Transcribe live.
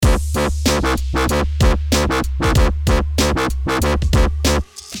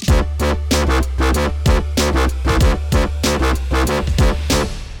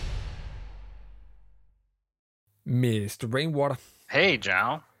Mr. Rainwater. Hey,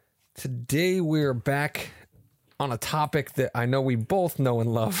 Joe. Today we're back on a topic that I know we both know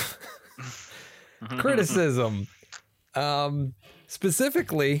and love. Criticism.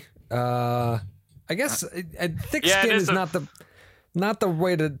 Specifically, I guess thick skin is not the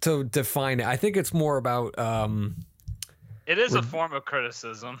way to define it. I think it's more about it is a form of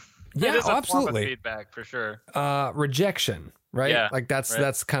criticism. Yeah, it is a absolutely. form of feedback for sure. Rejection, right? Yeah, like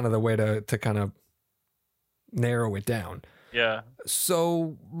that's kind of the way to kind of narrow it down. Yeah.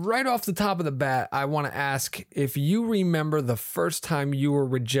 So right off the top of the bat, I want to ask if you remember the first time you were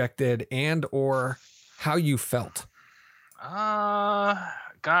rejected and or how you felt.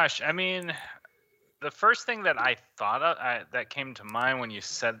 Gosh, I mean, the first thing that I thought of that came to mind when you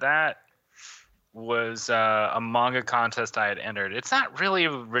said that was a manga contest I had entered. It's not really,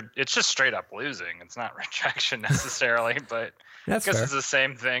 it's just straight up losing. It's not rejection necessarily, but I guess fair. it's the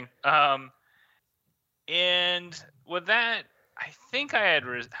same thing. And with that, I think I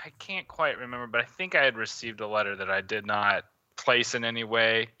can't quite remember, but I think I had received a letter that I did not place in any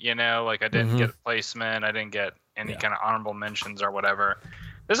way, like I didn't get a placement. I didn't get any kind of honorable mentions or whatever.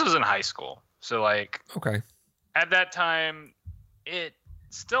 This was in high school. So okay. At that time, it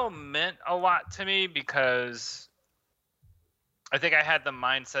still meant a lot to me because I think I had the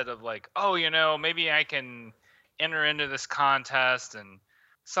mindset of maybe I can enter into this contest and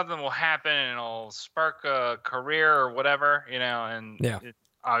something will happen and it'll spark a career or whatever, and it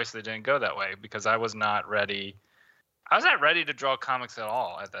obviously didn't go that way because I was not ready. I was not ready to draw comics at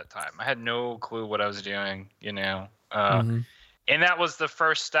all at that time. I had no clue what I was doing, and that was the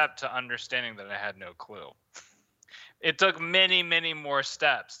first step to understanding that I had no clue. It took many, many more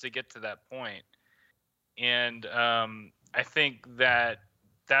steps to get to that point. And I think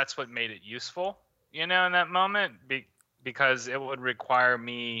that's what made it useful, in that moment, because it would require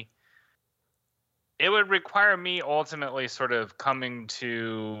me ultimately sort of coming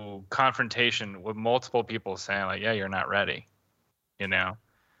to confrontation with multiple people saying yeah, you're not ready.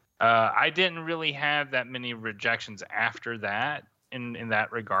 I didn't really have that many rejections after that in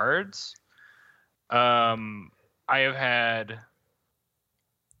that regards. I have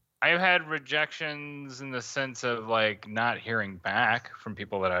had rejections in the sense of not hearing back from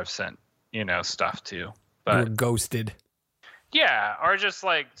people that I've sent, stuff to. But you were ghosted. Yeah, or just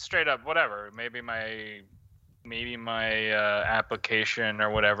straight up whatever. Maybe my application or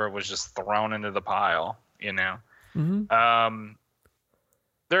whatever was just thrown into the pile, Mm-hmm.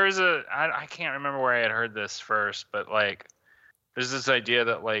 There's I can't remember where I had heard this first, but there's this idea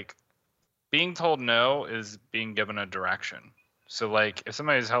that being told no is being given a direction. So if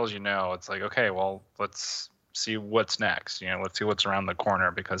somebody tells you no, it's okay, well, let's see what's next. Let's see what's around the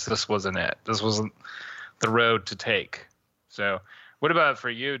corner because this wasn't it. This wasn't the road to take. So what about for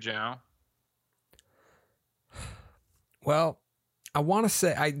you, Joe? Well, I want to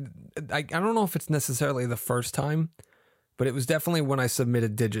say I don't know if it's necessarily the first time, but it was definitely when I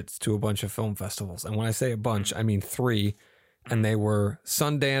submitted digits to a bunch of film festivals. And when I say a bunch, I mean 3, and they were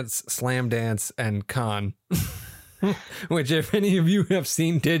Sundance, Slam Dance, and Cannes. Which, if any of you have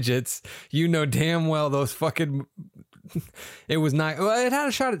seen digits, you know damn well those fucking. It was not. Well, it had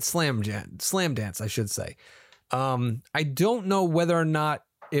a shot at Slam Dance, I should say. I don't know whether or not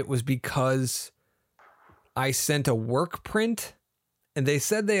it was because I sent a work print, and they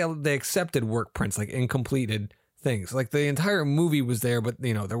said they accepted work prints, incompleted things. The entire movie was there, but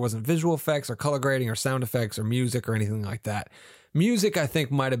there wasn't visual effects or color grading or sound effects or music or anything like that. Music, I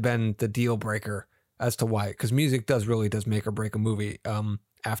think, might have been the deal breaker as to why, because music does make or break a movie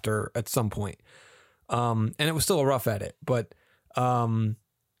at some point. And it was still a rough edit, but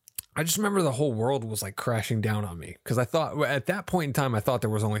I just remember the whole world was crashing down on me because I thought at that point in time, I thought there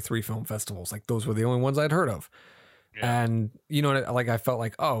was only 3 film festivals. Those were the only ones I'd heard of. Yeah. And, I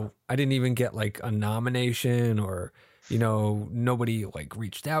felt oh, I didn't even get a nomination or, nobody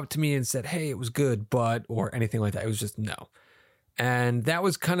reached out to me and said, hey, it was good, but, or anything like that. It was just no. And that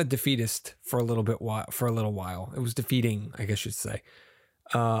was kind of defeatist for a little while. It was defeating, I guess you'd say.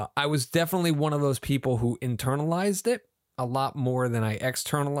 I was definitely one of those people who internalized it a lot more than I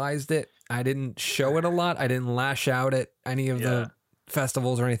externalized it. I didn't show it a lot. I didn't lash out at any of the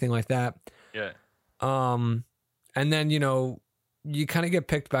festivals or anything like that. Yeah. And then, you kind of get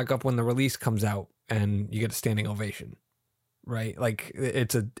picked back up when the release comes out and you get a standing ovation, right?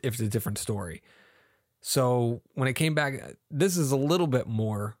 It's a different story. So when it came back, this is a little bit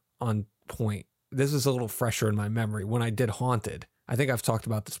more on point. This is a little fresher in my memory. When I did Haunted, I think I've talked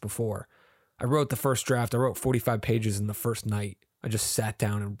about this before. I wrote the first draft. I wrote 45 pages in the first night. I just sat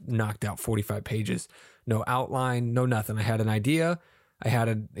down and knocked out 45 pages. No outline, no nothing. I had an idea. I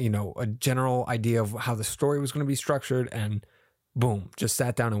had a general idea of how the story was going to be structured, and boom, just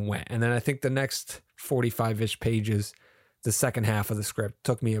sat down and went. And then I think the next 45-ish pages, the second half of the script,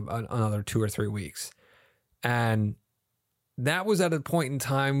 took me another 2 or 3 weeks. And that was at a point in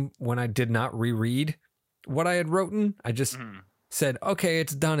time when I did not reread what I had written. I just said, okay,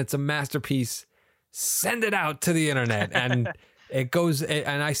 it's done. It's a masterpiece. Send it out to the internet. And it goes,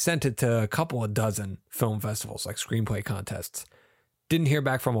 and I sent it to a couple of dozen film festivals, like screenplay contests. Didn't hear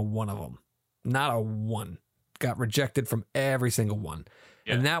back from one of them. Not a one. Got rejected from every single one.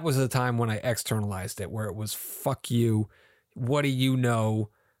 Yeah. And that was the time when I externalized it, where it was, fuck you. What do you know?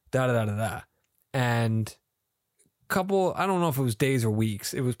 Da da da da da. And couple, I don't know if it was days or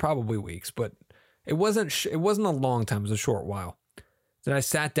weeks. It was probably weeks, but it wasn't a long time. It was a short while. Then I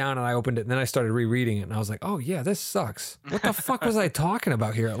sat down and I opened it, and then I started rereading it, and I was like, oh yeah, this sucks. What the fuck was I talking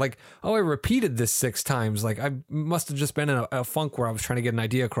about here? Like, oh, I repeated this 6 times. Like, I must have just been in a funk where I was trying to get an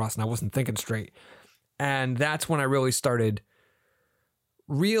idea across and I wasn't thinking straight. And that's when I really started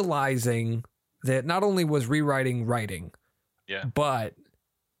realizing that not only was rewriting writing, but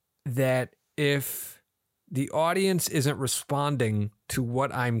that if the audience isn't responding to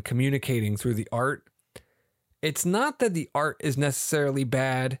what I'm communicating through the art, it's not that the art is necessarily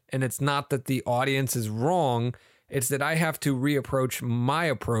bad, and it's not that the audience is wrong. It's that I have to reapproach my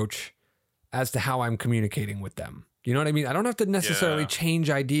approach as to how I'm communicating with them. You know what I mean? I don't have to necessarily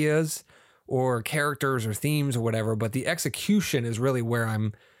change ideas or characters or themes or whatever, but the execution is really where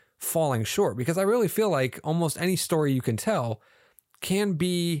I'm falling short, because I really feel like almost any story you can tell can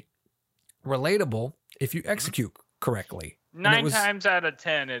be relatable if you execute correctly. 9 times out of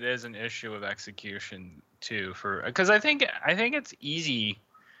 10, it is an issue of execution too, because I think it's easy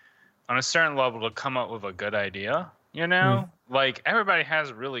on a certain level to come up with a good idea. You know, like everybody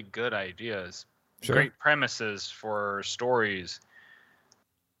has really good ideas, great premises for stories,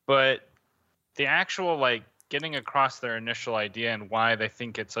 but the actual like getting across their initial idea and why they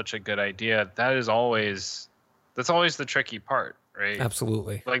think it's such a good idea, that's always the tricky part. Right.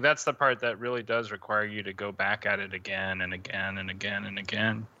 Absolutely. Like that's the part that really does require you to go back at it again and again and again and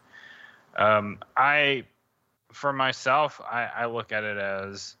again. For myself, I look at it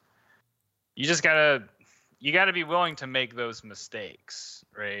as you gotta be willing to make those mistakes,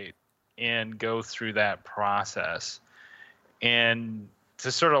 right? And go through that process and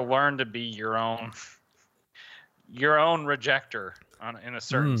to sort of learn to be your own rejecter in a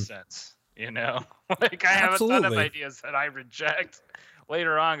certain sense. You know, like I have a ton of ideas that I reject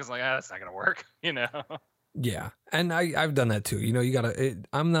later on because like, that's not going to work, you know? Yeah. And I've done that too. You know,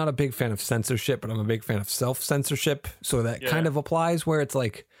 I'm not a big fan of censorship, but I'm a big fan of self-censorship. So that kind of applies where it's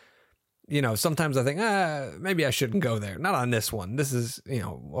like, you know, sometimes I think, maybe I shouldn't go there. Not on this one. This is, you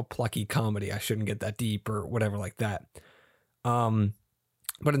know, a plucky comedy. I shouldn't get that deep or whatever like that.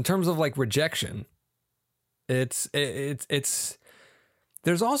 But in terms of like rejection, it's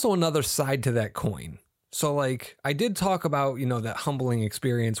there's also another side to that coin. So like I did talk about, you know, that humbling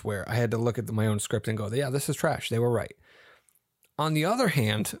experience where I had to look at my own script and go, yeah, this is trash. They were right. On the other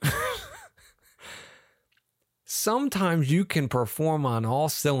hand, sometimes you can perform on all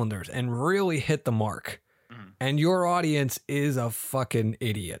cylinders and really hit the mark. And your audience is a fucking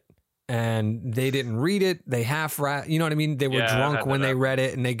idiot. And they didn't read it. They you know what I mean? They were drunk when they read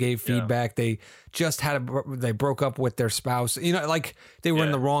it and they gave feedback. They just they broke up with their spouse. You know, like they were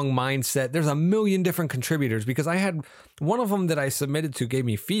in the wrong mindset. There's a million different contributors because I had one of them that I submitted to gave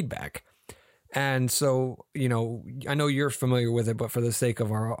me feedback. And so, you know, I know you're familiar with it, but for the sake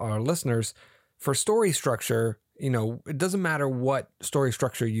of our listeners, for story structure, you know, it doesn't matter what story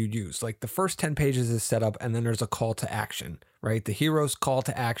structure you use. Like the first 10 pages is set up and then there's a call to action, right? The hero's call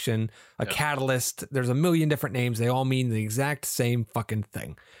to action, a catalyst. There's a million different names. They all mean the exact same fucking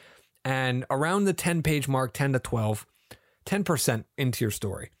thing. And around the 10-page mark, 10 to 12, 10% into your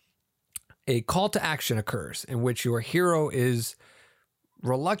story, a call to action occurs in which your hero is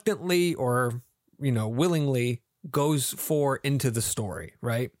reluctantly or, you know, willingly goes into the story,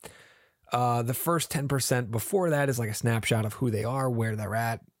 right? The first 10% before that is like a snapshot of who they are, where they're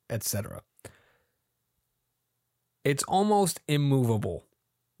at, etc. It's almost immovable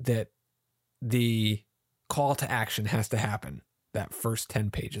that the call to action has to happen that first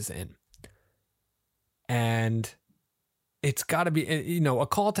 10 pages in. And it's got to be, you know, a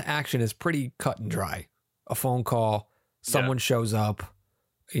call to action is pretty cut and dry. A phone call, someone shows up,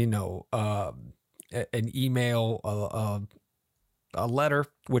 you know, an email, a letter,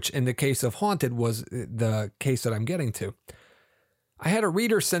 which in the case of Haunted was the case that I'm getting to. I had a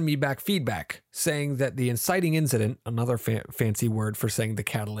reader send me back feedback saying that the inciting incident, another fancy word for saying the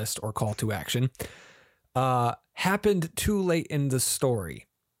catalyst or call to action, happened too late in the story.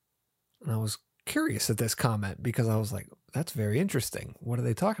 And I was curious at this comment because I was like, that's very interesting. What are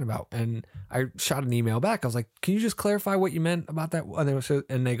they talking about? And I shot an email back. I was like, can you just clarify what you meant about that?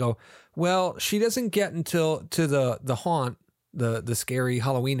 And they go, well, she doesn't get until to the haunt, the scary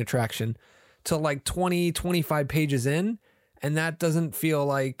Halloween attraction, till like 20, 25 pages in. And that doesn't feel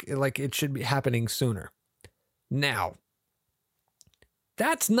like it should be happening sooner. Now,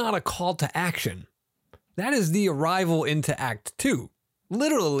 that's not a call to action. That is the arrival into Act 2.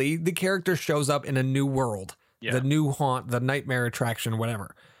 Literally, the character shows up in a new world, the new haunt, the nightmare attraction,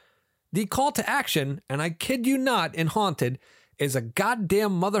 whatever. The call to action, and I kid you not, in Haunted, is a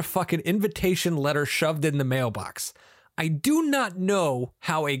goddamn motherfucking invitation letter shoved in the mailbox. I do not know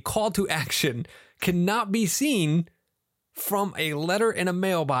how a call to action cannot be seen from a letter in a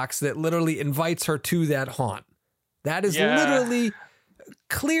mailbox that literally invites her to that haunt. That is literally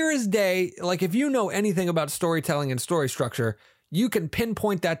clear as day. Like, if you know anything about storytelling and story structure, you can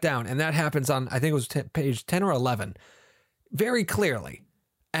pinpoint that down. And that happens on, I think it was page 10 or 11, very clearly.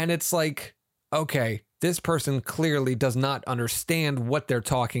 And it's like, okay, this person clearly does not understand what they're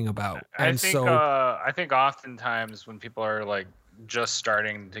talking about. And I think oftentimes when people are like just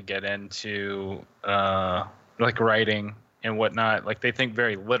starting to get into like writing and whatnot, like they think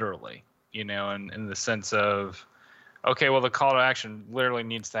very literally, you know, in the sense of, okay, well, the call to action literally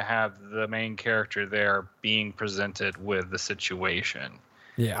needs to have the main character there being presented with the situation.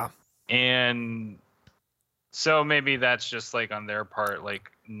 Yeah. And so maybe that's just like on their part,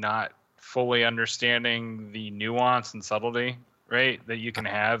 like not fully understanding the nuance and subtlety, right, that you can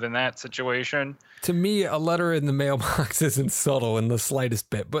have in that situation. To me, a letter in the mailbox isn't subtle in the slightest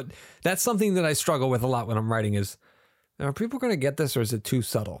bit, but that's something that I struggle with a lot when I'm writing is, are people going to get this, or is it too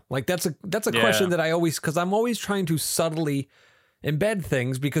subtle? Like that's a question that I always, because I'm always trying to subtly embed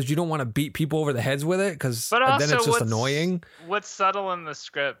things because you don't want to beat people over the heads with it, because then it's just annoying. What's subtle in the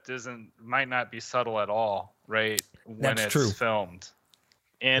script might not be subtle at all, right? When it's filmed.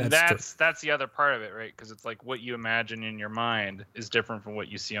 And that's the other part of it, right? Because it's like what you imagine in your mind is different from what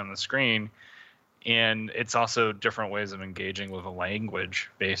you see on the screen. And it's also different ways of engaging with a language,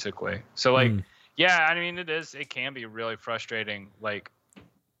 basically. So like, yeah, I mean, it can be really frustrating, like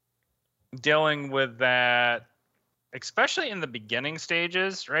dealing with that, especially in the beginning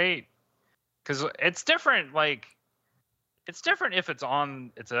stages, right? Because it's different, like, it's different if it's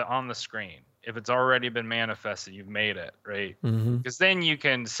on the screen. If it's already been manifested, you've made it, right? Because then you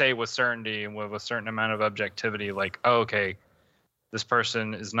can say with certainty and with a certain amount of objectivity, like, oh, okay, this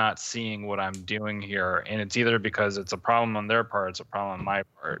person is not seeing what I'm doing here. And it's either because it's a problem on their part, it's a problem on my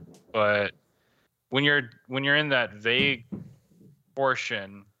part. But when you're in that vague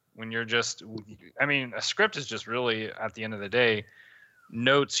portion, when you're just, I mean, a script is just really, at the end of the day,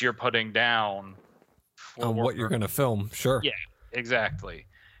 notes you're putting down on what you're going to film. Sure. Yeah, exactly.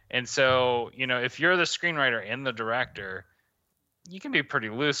 And so, you know, if you're the screenwriter and the director, you can be pretty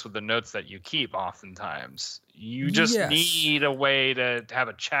loose with the notes that you keep oftentimes. You just need a way to have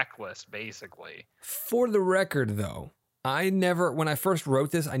a checklist, basically. For the record, though, when I first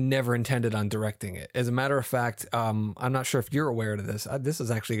wrote this, I never intended on directing it. As a matter of fact, I'm not sure if you're aware of this. This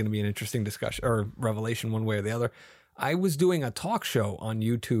is actually going to be an interesting discussion or revelation one way or the other. I was doing a talk show on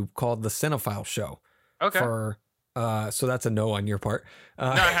YouTube called The Cinephile Show. Okay. So that's a no on your part. No,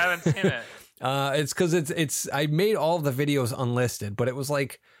 I haven't seen it. It's because I made all of the videos unlisted, but it was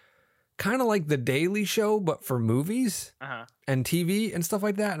like kind of like The Daily Show, but for movies and TV and stuff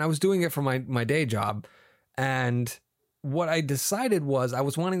like that. And I was doing it for my day job. And what I decided was I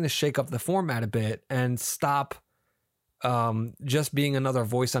was wanting to shake up the format a bit and stop just being another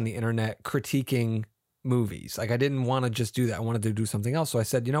voice on the internet critiquing movies. Like, I didn't want to just do that. I wanted to do something else. So I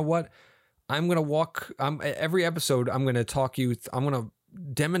said, you know what? I'm going to every episode, I'm going to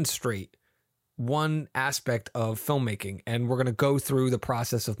demonstrate one aspect of filmmaking, and we're going to go through the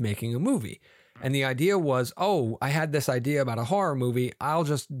process of making a movie. And the idea was, I had this idea about a horror movie. I'll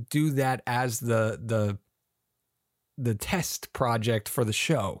just do that as the test project for the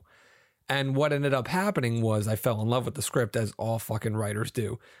show. And what ended up happening was I fell in love with the script, as all fucking writers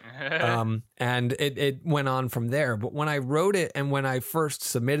do. And it went on from there. But when I wrote it and when I first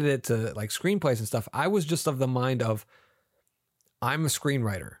submitted it to like screenplays and stuff, I was just of the mind of, I'm a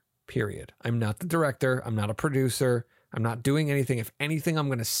screenwriter, period. I'm not the director. I'm not a producer. I'm not doing anything. If anything, I'm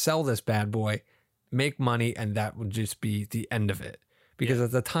going to sell this bad boy, make money, and that would just be the end of it. Because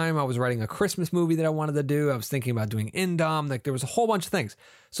at the time I was writing a Christmas movie that I wanted to do. I was thinking about doing Indom. Like, there was a whole bunch of things.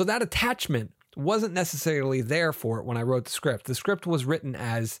 So that attachment wasn't necessarily there for it when I wrote the script. The script was written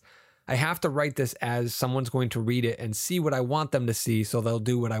as, I have to write this as someone's going to read it and see what I want them to see, so they'll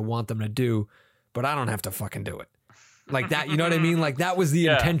do what I want them to do. but I don't have to fucking do it. Like that, you know what I mean? Like that was the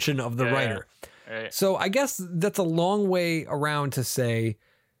Yeah. intention of the Yeah, writer. Right. So I guess that's a long way around to say,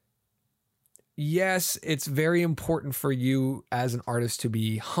 yes, it's very important for you as an artist to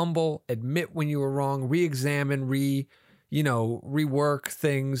be humble, admit when you were wrong, re-examine, rework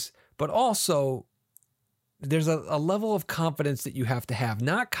things, but also there's a level of confidence that you have to have,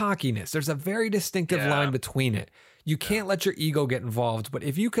 not cockiness. There's a very distinctive Yeah. line between it. You can't let your ego get involved, but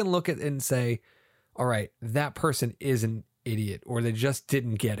if you can look at it and say, all right, that person is an idiot or they just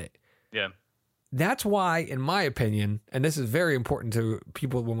didn't get it. Yeah. That's why, in my opinion, and this is very important to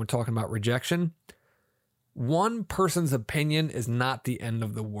people when we're talking about rejection, one person's opinion is not the end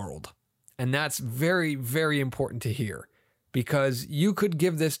of the world. And that's very, very important to hear, because you could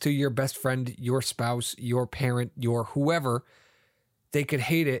give this to your best friend, your spouse, your parent, your whoever. They could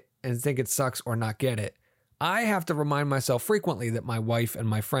hate it and think it sucks or not get it. I have to remind myself frequently that my wife and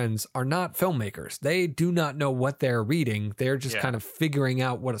my friends are not filmmakers. They do not know what they're reading. They're just kind of figuring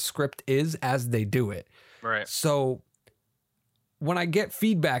out what a script is as they do it. Right. So when I get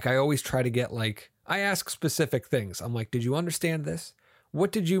feedback, I always try to get I ask specific things. I'm like, did you understand this?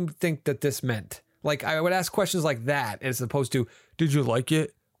 What did you think that this meant? Like I would ask questions like that as opposed to, did you like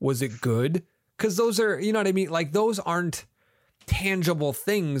it? Was it good? Because those are, you know what I mean? Like those aren't tangible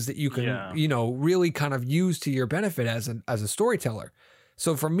things that you can, really kind of use to your benefit as a storyteller.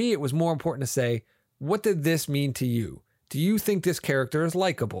 So for me, it was more important to say, what did this mean to you? Do you think this character is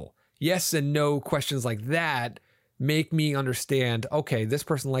likable? Yes and no questions like that make me understand, okay, this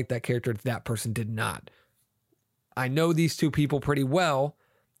person liked that character, that person did not. I know these two people pretty well.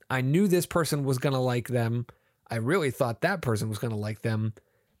 I knew this person was going to like them. I really thought that person was going to like them,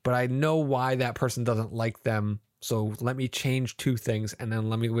 but I know why that person doesn't like them. So let me change two things and then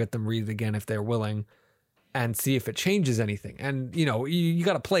let me let them read it again if they're willing and see if it changes anything. And, you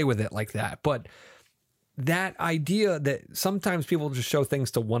got to play with it like that. But that idea that sometimes people just show things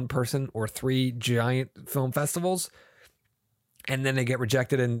to one person or 3 giant film festivals and then they get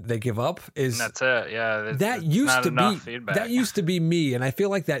rejected and they give up is And that's it. Yeah. that used to be feedback. that used to be me. And I feel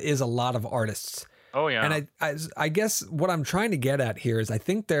like that is a lot of artists. Oh yeah. And I guess what I'm trying to get at here is I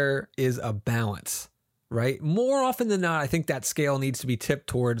think there is a balance, right? More often than not, I think that scale needs to be tipped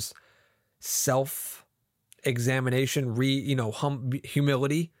towards self-examination,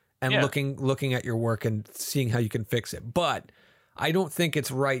 humility, and looking at your work and seeing how you can fix it. But I don't think it's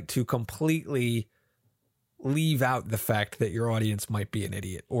right to completely leave out the fact that your audience might be an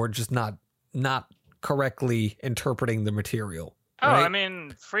idiot or just not correctly interpreting the material. Oh, right? I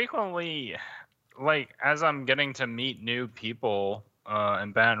mean, frequently, like as I'm getting to meet new people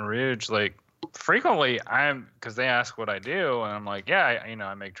in Baton Rouge, like frequently because they ask what I do, and I'm like, yeah,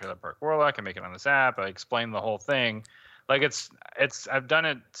 I make Trailer Park Warlock, I make it on this app, I explain the whole thing. Like it's I've done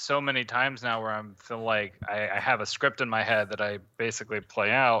it so many times now where I'm feel like I have a script in my head that I basically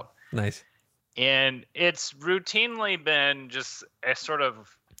play out. Nice. And it's routinely been just a sort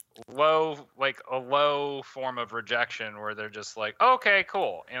of low form of rejection where they're just like, okay,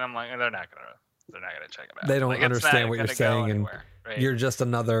 cool. And I'm like, they're not gonna check it out. They don't like, understand what you're saying, and right? you're just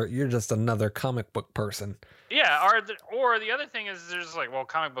another comic book person. Yeah, or the other thing is there's like, well,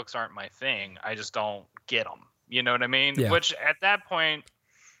 comic books aren't my thing. I just don't get them. You know what I mean? Yeah. Which at that point,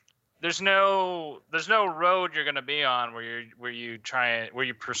 there's no road you're gonna be on where you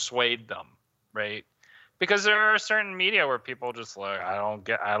persuade them, right? Because there are certain media where people just like, I don't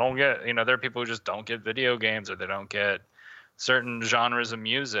get, there are people who just don't get video games, or they don't get certain genres of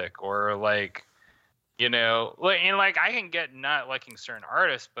music, or like, and like I can get not liking certain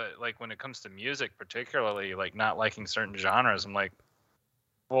artists, but like when it comes to music, particularly like not liking certain genres, I'm like,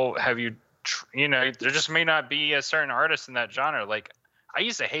 well, have you, there just may not be a certain artist in that genre. Like I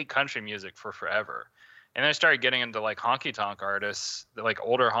used to hate country music for forever. And then I started getting into like honky tonk artists, like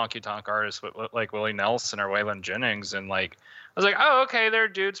older honky tonk artists like Willie Nelson or Waylon Jennings. And like, I was like, oh, okay, they're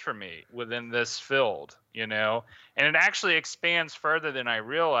dudes for me within this field, and it actually expands further than I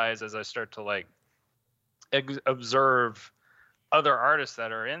realize as I start to like observe other artists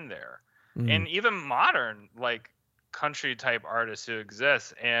that are in there, and even modern like country type artists who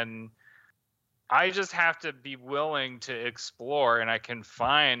exist. And I just have to be willing to explore, and I can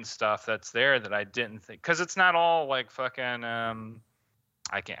find stuff that's there that I didn't think, because it's not all like fucking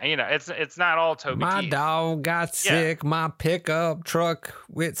I can't, it's not all Toby My Keith. dog got sick, my pickup truck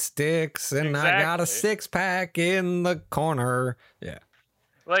with sticks, and I got a 6-pack in the corner. Yeah.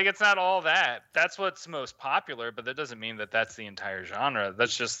 Like it's not all that. That's what's most popular, but that doesn't mean that that's the entire genre.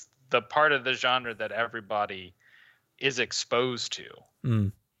 That's just the part of the genre that everybody is exposed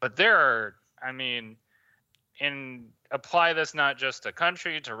to. But there are, and apply this not just to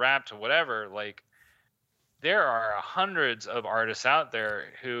country, to rap, to whatever, like there are hundreds of artists out there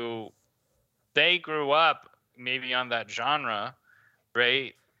who they grew up maybe on that genre,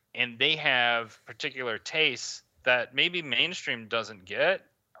 right? And they have particular tastes that maybe mainstream doesn't get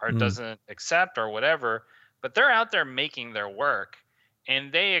or doesn't accept or whatever, but they're out there making their work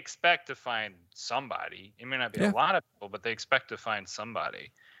and they expect to find somebody. It may not be a lot of people, but they expect to find somebody.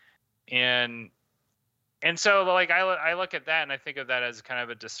 And so like I look at that and I think of that as kind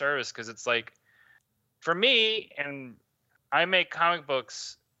of a disservice, because it's like, for me, and I make comic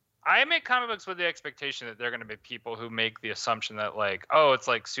books with the expectation that they're going to be people who make the assumption that like, oh, it's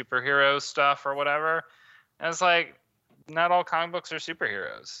like superhero stuff or whatever. And it's like, not all comic books are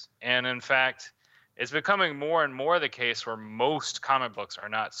superheroes. And in fact, it's becoming more and more the case where most comic books are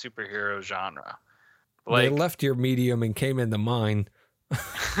not superhero genre. Like, they left your medium and came into mine.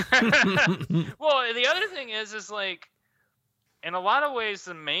 Well, the other thing is like, in a lot of ways,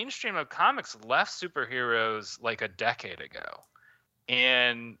 the mainstream of comics left superheroes like a decade ago.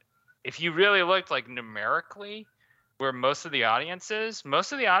 And if you really looked like numerically where most of the audience is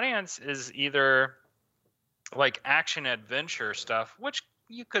either like action adventure stuff, which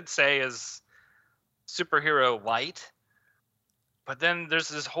you could say is superhero light. But then there's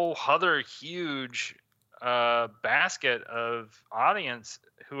this whole other huge basket of audience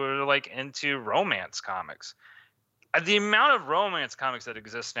who are like into romance comics. The amount of romance comics that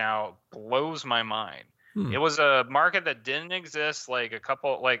exist now blows my mind. It was a market that didn't exist like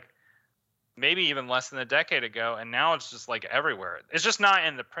maybe even less than a decade ago, and now it's just like everywhere. It's just not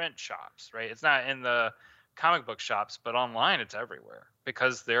in the print shops, right? It's not in the comic book shops, but online it's everywhere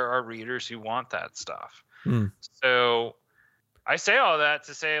because there are readers who want that stuff. So I say all that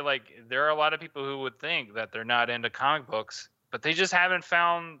to say, like, there are a lot of people who would think that they're not into comic books, but they just haven't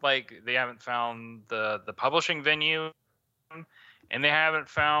found the publishing venue, and they haven't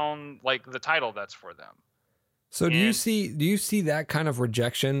found like the title that's for them. So do you see that kind of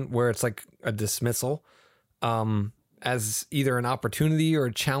rejection where it's like a dismissal as either an opportunity or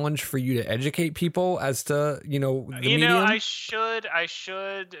a challenge for you to educate people as to, the medium? I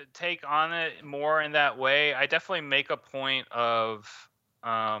should take on it more in that way. I definitely make a point of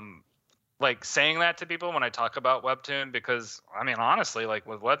like saying that to people when I talk about Webtoon, because I mean, honestly, like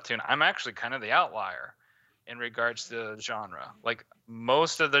with Webtoon, I'm actually kind of the outlier in regards to genre. Like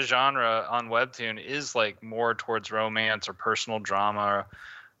most of the genre on Webtoon is like more towards romance or personal drama,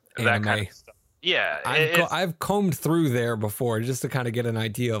 that kind of stuff. Yeah, I've combed through there before just to kind of get an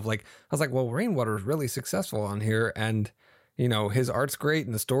idea of like, I was like, well, Rainwater is really successful on here, and his art's great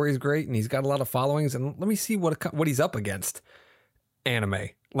and the story's great and he's got a lot of followings, and let me see what he's up against. Anime.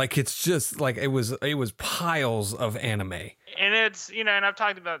 Like, it's just like it was piles of anime. And it's, and I've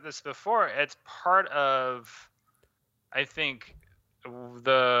talked about this before, it's part of, I think,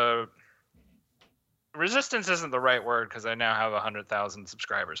 the resistance isn't the right word because I now have 100,000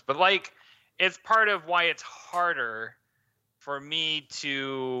 subscribers, but like, it's part of why it's harder for me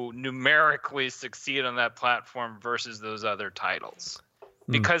to numerically succeed on that platform versus those other titles.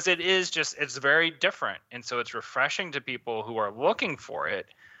 Because it's very different. And so it's refreshing to people who are looking for it.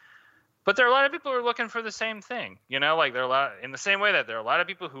 But there are a lot of people who are looking for the same thing. Like there are a lot, in the same way that there are a lot of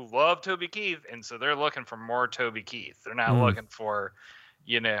people who love Toby Keith. And so they're looking for more Toby Keith. They're not looking for,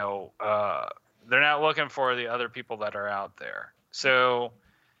 they're not looking for the other people that are out there. So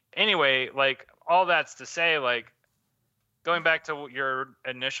anyway, like all that's to say, like going back to your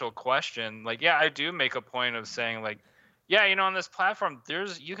initial question, like, yeah, I do make a point of saying like, yeah, on this platform,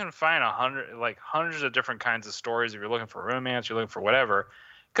 you can find hundreds of different kinds of stories. If you're looking for romance, you're looking for whatever.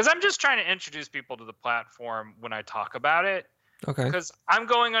 Because I'm just trying to introduce people to the platform when I talk about it. Okay. Because I'm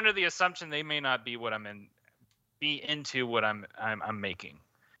going under the assumption they may not be into what I'm making.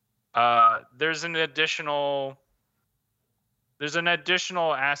 There's an additional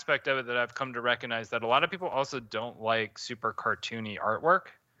aspect of it that I've come to recognize, that a lot of people also don't like super cartoony artwork.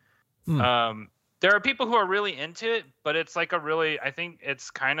 There are people who are really into it, but it's like I think it's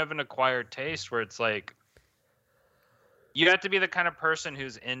kind of an acquired taste where it's like, you have to be the kind of person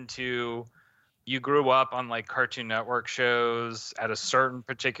who's you grew up on like Cartoon Network shows at a certain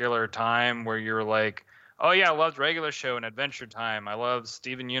particular time where you're like, oh yeah, I loved Regular Show and Adventure Time. I loved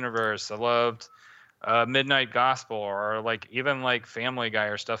Steven Universe. I loved Midnight Gospel, or like even like Family Guy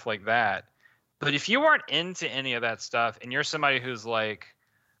or stuff like that. But if you weren't into any of that stuff and you're somebody who's like,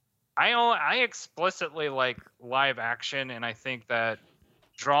 I explicitly like live action, and I think that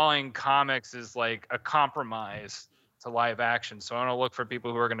drawing comics is like a compromise to live action. So I want to look for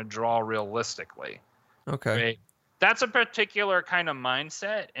people who are going to draw realistically. Okay. Right? That's a particular kind of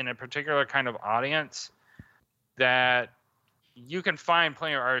mindset and a particular kind of audience that you can find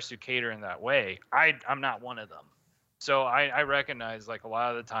plenty of artists who cater in that way. I'm not one of them. So I recognize, like, a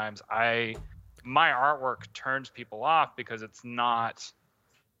lot of the times my artwork turns people off because it's not,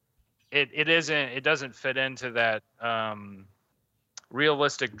 it doesn't fit into that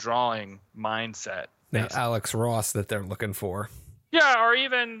realistic drawing mindset. That Alex Ross that they're looking for. Yeah, or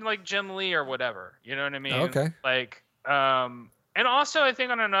even like Jim Lee or whatever. You know what I mean? Okay. Like, and also I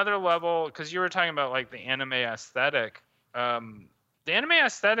think on another level, because you were talking about like the anime aesthetic. The anime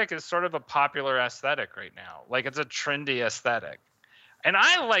aesthetic is sort of a popular aesthetic right now. Like, it's a trendy aesthetic. And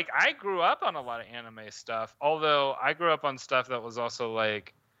I grew up on a lot of anime stuff, although I grew up on stuff that was also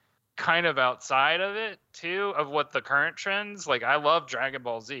like kind of outside of it too, of what the current trends. Like, I love Dragon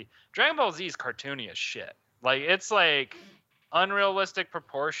Ball Z. Dragon Ball Z is cartoony as shit. Like, it's like unrealistic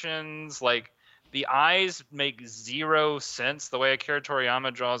proportions. Like, the eyes make zero sense. The way Akira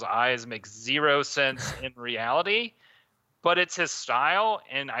Toriyama draws eyes makes zero sense in reality. But it's his style,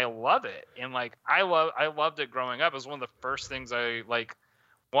 and I love it. And like, I loved it growing up. It was one of the first things I like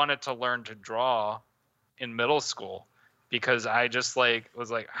wanted to learn to draw in middle school, because I just like was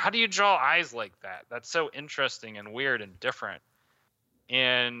like, how do you draw eyes like that? That's so interesting and weird and different.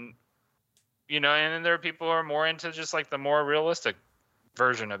 And you know, and then there are people who are more into just like the more realistic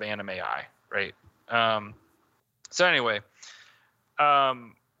version of anime eye, right? So anyway,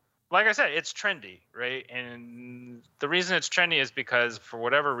 like I said, it's trendy, right? And the reason it's trendy is because, for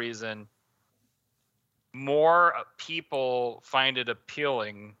whatever reason, more people find it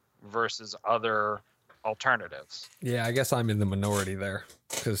appealing versus other alternatives. Yeah, I guess I'm in the minority there,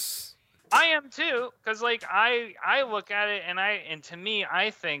 because I am too. Because like I look at it and to me, I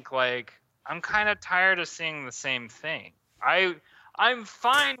think like I'm kind of tired of seeing the same thing. I'm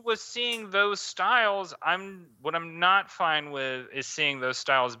fine with seeing those styles. What I'm not fine with is seeing those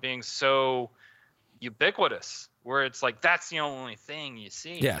styles being so ubiquitous, where it's like that's the only thing you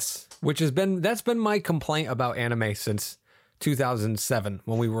see. Yes, that's been my complaint about anime since 2007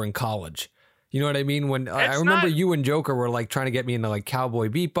 when we were in college. You know what I mean? When I remember you and Joker were like trying to get me into like Cowboy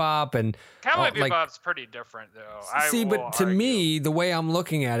Bebop, and Cowboy Bebop's pretty different though. But to me, the way I'm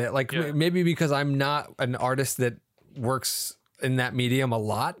looking at it, like maybe because I'm not an artist that works in that medium a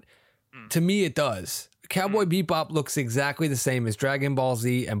lot, to me it does. Cowboy Bebop looks exactly the same as Dragon Ball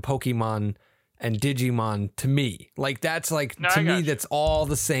Z and Pokemon and Digimon to me. Like, that's like, to me, that's all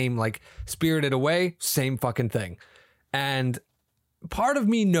the same. Like, Spirited Away, same fucking thing. And part of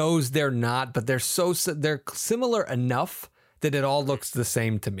me knows they're not, but they're similar enough that it all looks the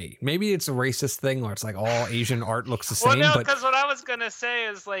same to me. Maybe it's a racist thing, or it's like all Asian art looks the same. Well, no, because what I was gonna say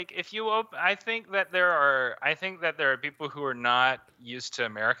is like, if you I think that there are people who are not used to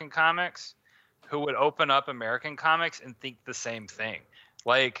American comics, who would open up American comics and think the same thing.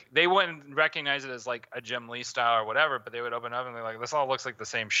 Like, they wouldn't recognize it as like a Jim Lee style or whatever, but they would open up and be like, this all looks like the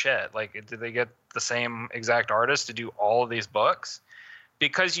same shit. Like, did they get the same exact artist to do all of these books?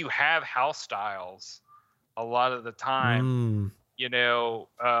 Because you have house styles a lot of the time, you know,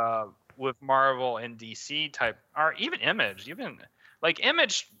 with Marvel and DC type, or even Image, like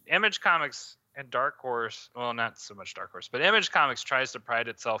Image Comics and Dark Horse. Well, not so much Dark Horse, but Image Comics tries to pride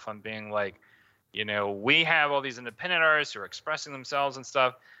itself on being like, you know, we have all these independent artists who are expressing themselves and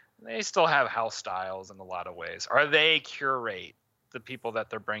stuff. They still have house styles in a lot of ways, or they curate the people that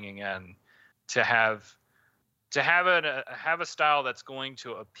they're bringing in to have a style that's going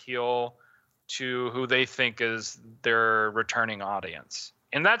to appeal to who they think is their returning audience.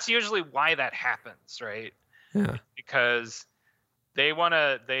 And that's usually why that happens, right? Yeah. Because they want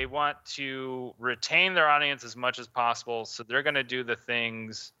to retain their audience as much as possible, so they're going to do the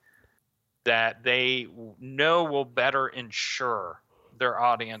things that they know will better ensure their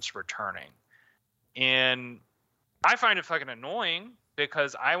audience returning. And I find it fucking annoying,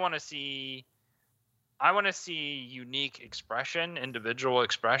 because I want to see unique expression, individual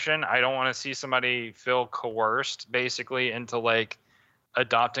expression. I don't want to see somebody feel coerced basically into like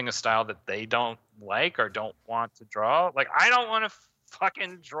adopting a style that they don't like or don't want to draw. Like, I don't want to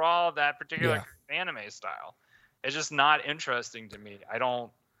fucking draw that particular anime style. It's just not interesting to me.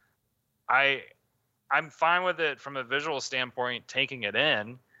 I'm fine with it from a visual standpoint, taking it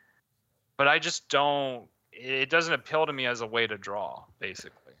in, but it doesn't appeal to me as a way to draw,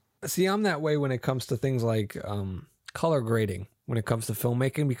 basically. See, I'm that way when it comes to things like color grading, when it comes to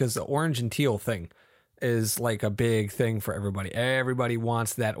filmmaking, because the orange and teal thing is like a big thing for everybody. Everybody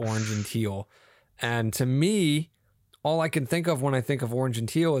wants that orange and teal. And to me, all I can think of when I think of orange and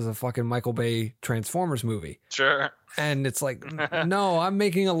teal is a fucking Michael Bay Transformers movie. Sure. And it's like, no, I'm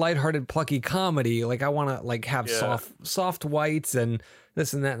making a lighthearted, plucky comedy. Like I want to like have soft whites and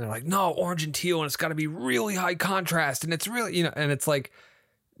this and that. And they're like, no, orange and teal, and it's got to be really high contrast, and it's really, you know, and it's like,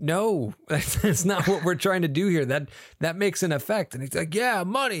 no, that's not what we're trying to do here. That makes an effect. And he's like, yeah,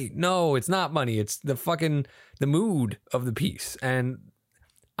 money. No, it's not money. It's the mood of the piece. And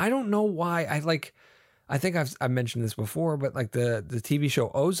I don't know why I think I've mentioned this before, but like the TV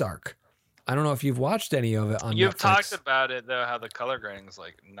show Ozark, I don't know if you've watched any of it on You've Netflix. talked about it though, how the color grading is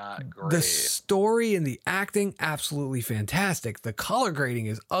like not great. The story and the acting, absolutely fantastic. The color grading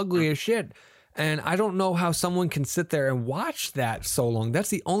is ugly as shit. And I don't know how someone can sit there and watch that so long. That's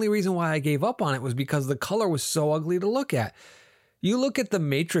the only reason why I gave up on it, was because the color was so ugly to look at. You look at the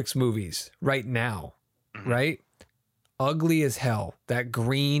Matrix movies right now, right? Ugly as hell. That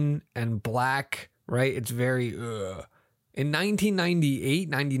green and black, right? It's very, In 1998,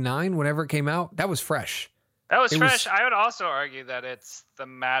 99, whenever it came out, that was fresh. That was fresh. I would also argue that it's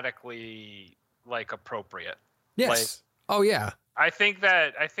thematically like appropriate. Yes. Like, oh yeah. I think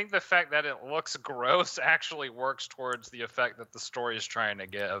the fact that it looks gross actually works towards the effect that the story is trying to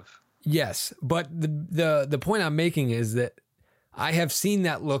give. Yes, but the point I'm making is that I have seen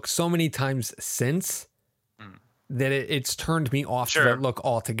that look so many times since that it's turned me off to that look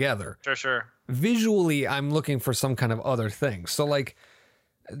altogether. Sure. Visually, I'm looking for some kind of other thing. So like,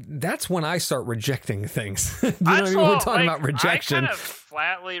 that's when I start rejecting things. You know what I mean? We're talking about rejection. I kind of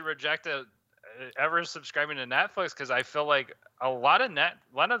flatly rejected ever subscribing to Netflix because I feel like a lot of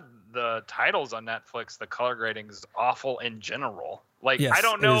the titles on Netflix, the color grading is awful in general. Like, yes, I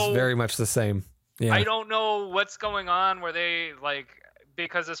don't know. It is very much the same. Yeah. I don't know what's going on where they like,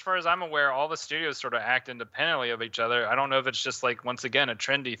 because as far as I'm aware, all the studios sort of act independently of each other. I don't know if it's just like, once again, a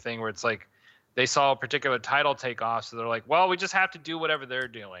trendy thing where it's like they saw a particular title take off, so they're like, well, we just have to do whatever they're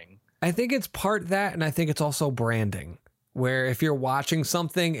doing. I think it's part that, and I think it's also branding. Where if you're watching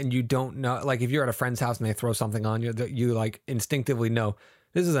something and you don't know, like if you're at a friend's house and they throw something on you, that you like instinctively know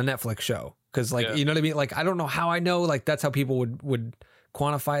this is a Netflix show. Cause like, you know what I mean? Like, I don't know how I know, like that's how people would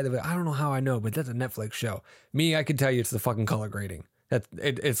quantify it. I don't know how I know, but that's a Netflix show. Me, I can tell you it's the fucking color grading.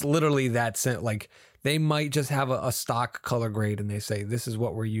 It's literally that, like they might just have a stock color grade and they say, this is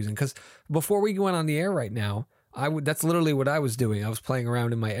what we're using. Cause before we went on the air right now, that's literally what I was doing. I was playing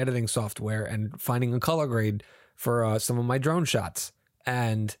around in my editing software and finding a color grade for some of my drone shots.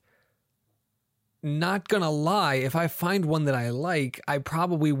 And not gonna lie, if I find one that I like, I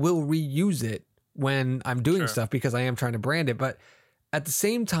probably will reuse it when I'm doing stuff because I am trying to brand it. But at the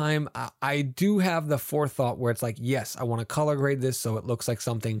same time, I do have the forethought where it's like, yes, I want to color grade this so it looks like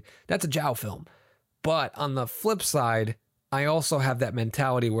something that's a Jow film. But on the flip side, I also have that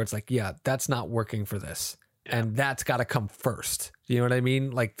mentality where it's like, yeah, that's not working for this. Yeah. And that's got to come first. You know what I mean?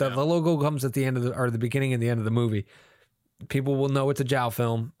 Like the logo comes at the end of the beginning and the end of the movie. People will know it's a Jow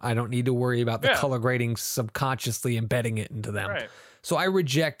film. I don't need to worry about the color grading subconsciously embedding it into them. Right. So I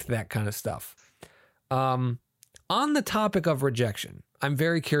reject that kind of stuff. On the topic of rejection, I'm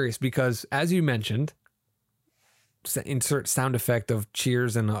very curious because as you mentioned, insert sound effect of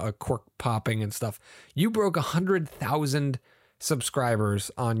cheers and a cork popping and stuff. You broke 100,000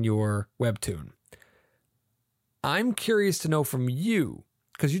 subscribers on your webtoon. I'm curious to know from you,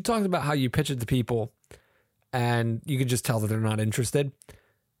 because you talked about how you pitch it to people and you could just tell that they're not interested.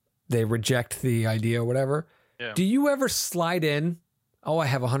 They reject the idea or whatever. Yeah. Do you ever slide in, oh, I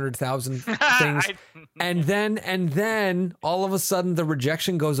have 100,000 things, and then all of a sudden the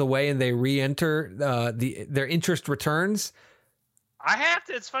rejection goes away and they re-enter, their interest returns?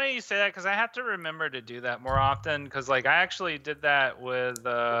 It's funny you say that because I have to remember to do that more often because like I actually did that with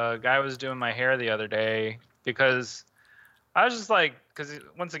a guy who was doing my hair the other day. Because I was just like, because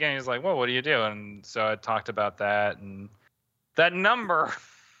once again, he's like, well, what do you do? And so I talked about that. And that number,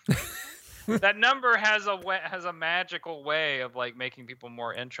 has a magical way of like making people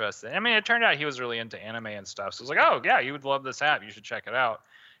more interested. I mean, it turned out he was really into anime and stuff. So I was like, oh, yeah, you would love this app. You should check it out.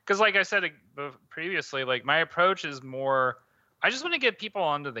 Because like I said previously, like my approach is more, I just want to get people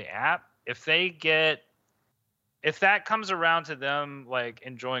onto the app. If that comes around to them, like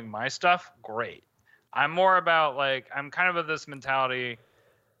enjoying my stuff, great. I'm more about like, I'm kind of this mentality,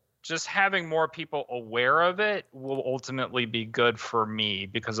 just having more people aware of it will ultimately be good for me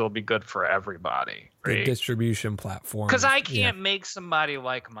because it'll be good for everybody. Right? The distribution platform. Because I can't make somebody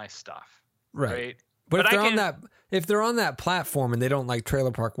like my stuff. Right? But if they're on that platform and they don't like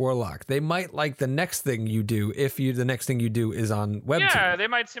Trailer Park Warlock, they might like the next thing you do the next thing you do is on Webtoon. Yeah, they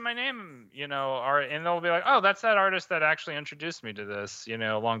might see my name, and they'll be like, oh, that's that artist that actually introduced me to this,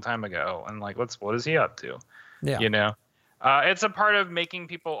 a long time ago. And like, what is he up to? Yeah. You know, it's a part of making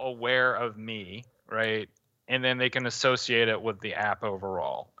people aware of me, right? And then they can associate it with the app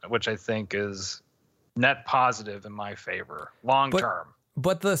overall, which I think is net positive in my favor long term.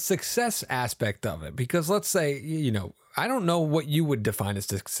 But the success aspect of it, because let's say, I don't know what you would define as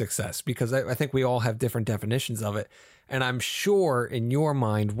success, because I think we all have different definitions of it. And I'm sure in your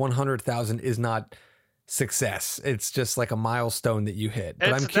mind, 100,000 is not success. It's just like a milestone that you hit.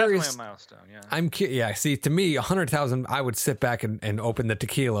 But I'm curious. Definitely a milestone, yeah. Yeah, see, to me, 100,000, I would sit back and open the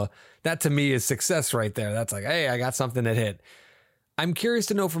tequila. That to me is success right there. That's like, hey, I got something that hit. I'm curious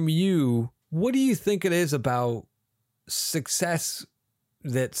to know from you, what do you think it is about success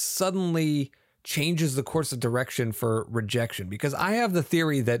that suddenly changes the course of direction for rejection? Because I have the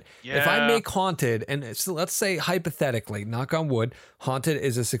theory that if I make Haunted, and so let's say hypothetically, knock on wood, Haunted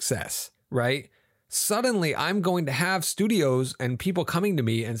is a success, right? Suddenly I'm going to have studios and people coming to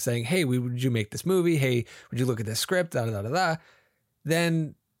me and saying, hey, would you make this movie? Hey, would you look at this script? Da, da, da, da.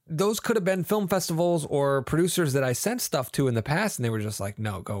 Then those could have been film festivals or producers that I sent stuff to in the past, and they were just like,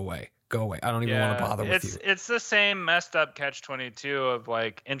 no, go away. Go away. I don't even want to bother with you. It's the same messed up catch-22 of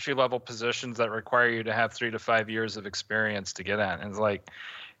like entry-level positions that require you to have 3 to 5 years of experience to get in. And it's like,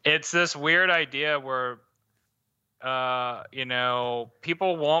 it's this weird idea where,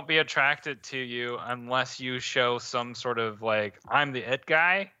 people won't be attracted to you unless you show some sort of like, I'm the it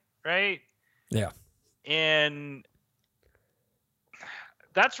guy, right? Yeah. And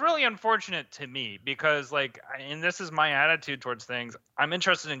that's really unfortunate to me because and this is my attitude towards things. I'm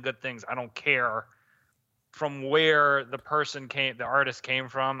interested in good things. I don't care from where the artist came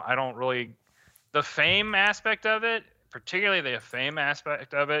from. I don't really, the fame aspect of it, particularly the fame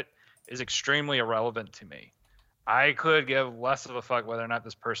aspect of it, is extremely irrelevant to me. I could give less of a fuck whether or not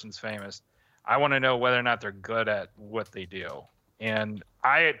this person's famous. I want to know whether or not they're good at what they do. And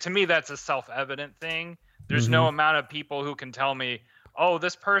to me, that's a self-evident thing. There's no amount of people who can tell me, oh,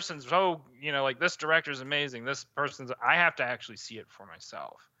 this person's like this director's amazing. I have to actually see it for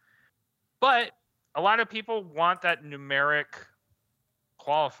myself. But a lot of people want that numeric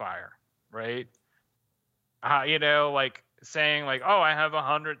qualifier, right? Like saying like, oh, I have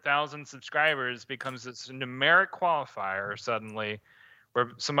 100,000 subscribers becomes this numeric qualifier suddenly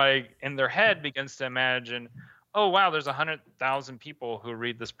where somebody in their head begins to imagine, oh, wow, there's 100,000 people who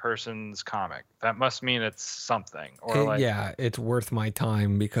read this person's comic. That must mean it's something. Or it's worth my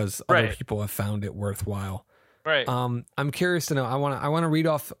time because other people have found it worthwhile. Right. I'm curious to know. I want to read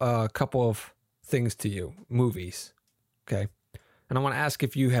off a couple of things to you, movies. Okay. And I want to ask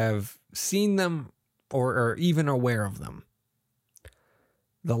if you have seen them or are even aware of them.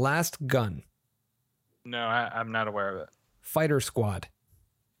 The Last Gun. No, I'm not aware of it. Fighter Squad.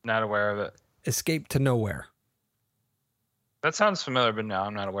 Not aware of it. Escape to Nowhere. That sounds familiar, but no,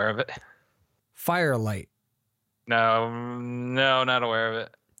 I'm not aware of it. Firelight. No, not aware of it.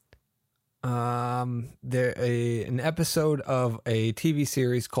 An episode of a TV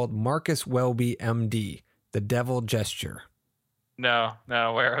series called Marcus Welby, MD, The Devil Gesture. No, not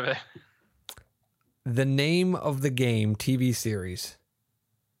aware of it. The Name of the Game TV series.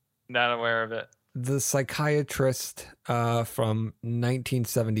 Not aware of it. The Psychiatrist from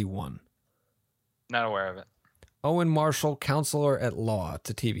 1971. Not aware of it. Owen Marshall, Counselor at Law. It's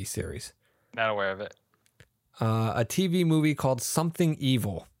a TV series. Not aware of it. A TV movie called Something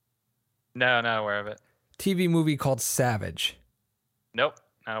Evil. No, not aware of it. TV movie called Savage. Nope,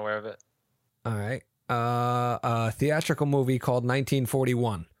 not aware of it. All right. A theatrical movie called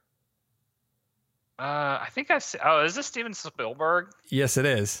 1941. I think I've seen... Oh, is this Steven Spielberg? Yes, it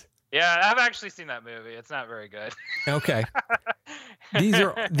is. Yeah, I've actually seen that movie. It's not very good. Okay.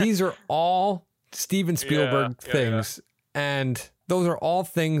 These are all Steven Spielberg things. And those are all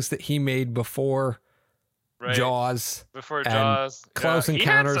things that he made before Jaws. Before Jaws. Close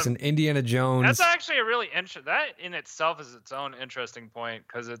Encounters and Indiana Jones. That's actually a really interesting... That in itself is its own interesting point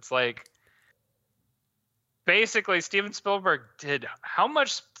because it's like... Basically, Steven Spielberg did... How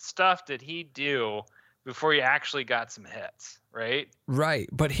much stuff did he do before he actually got some hits, right? Right.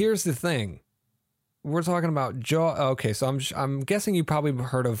 But here's the thing. We're talking about Jaws. Okay, so I'm guessing you probably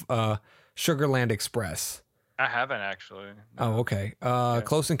heard of Sugarland Express. I haven't actually. No. Oh, okay.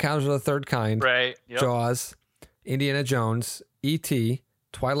 Close Encounters of the Third Kind. Right. Yep. Jaws, Indiana Jones, E.T.,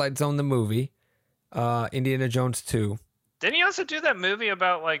 Twilight Zone the movie, Indiana Jones 2. Didn't he also do that movie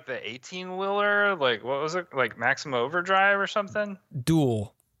about like the 18-wheeler? Like what was it? Like Maximum Overdrive or something?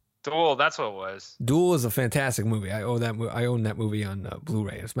 Duel. That's what it was. Duel is a fantastic movie. I own that movie on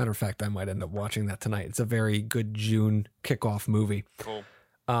Blu-ray. As a matter of fact, I might end up watching that tonight. It's a very good June kickoff movie. Cool.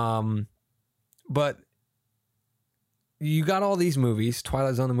 But you got all these movies,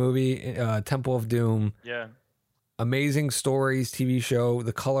 Twilight Zone the movie, Temple of Doom. Yeah. Amazing Stories TV show,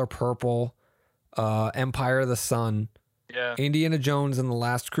 The Color Purple, Empire of the Sun, Yeah. Indiana Jones and the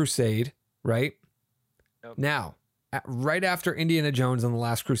Last Crusade, right? Yep. Now, right after Indiana Jones and the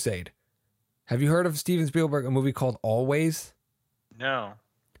Last Crusade, have you heard of Steven Spielberg, a movie called Always? No.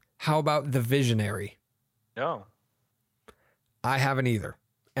 How about The Visionary? No. I haven't either.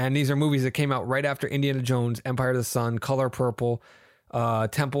 And these are movies that came out right after Indiana Jones, Empire of the Sun, Color Purple,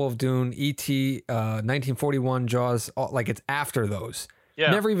 Temple of Doom, E.T., 1941, Jaws, like it's after those.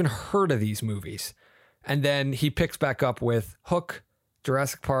 Yeah. Never even heard of these movies. And then he picks back up with Hook,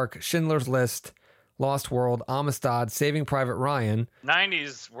 Jurassic Park, Schindler's List, Lost World, Amistad, Saving Private Ryan.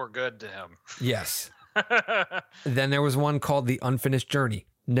 90s were good to him. Yes. Then there was one called The Unfinished Journey.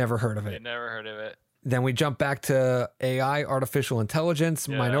 Never heard of I it. never heard of it. Then we jump back to AI, Artificial Intelligence,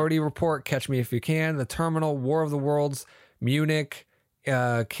 Yeah. Minority Report, Catch Me If You Can, The Terminal, War of the Worlds, Munich,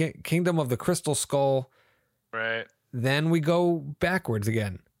 Kingdom of the Crystal Skull. Right. Then we go backwards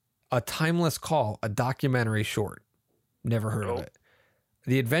again. A Timeless Call, a documentary short. Never heard of Nope. it.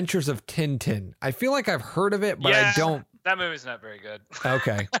 The Adventures of Tintin. I feel like I've heard of it, but Yeah. I don't. That movie's not very good.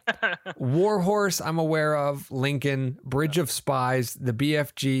 Okay. War Horse, I'm aware of. Lincoln, Bridge of Spies, The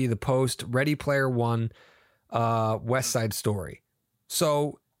BFG, The Post, Ready Player One, West Side Story.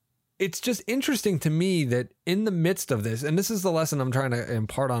 So it's just interesting to me that in the midst of this, and this is the lesson I'm trying to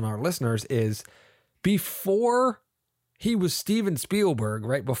impart on our listeners, is before he was Steven Spielberg,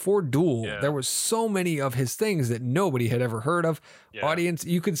 right? Before Duel, Yeah. there was so many of his things that nobody had ever heard of. Yeah. Audience,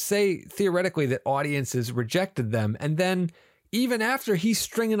 you could say theoretically that audiences rejected them. And then even after he's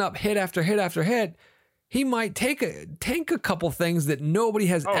stringing up hit after hit after hit, he might tank a couple things that nobody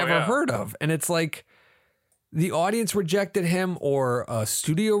has Oh, ever yeah. heard of. And it's like the audience rejected him or a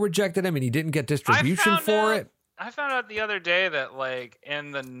studio rejected him and he didn't get distribution found for out- it. I found out the other day that like in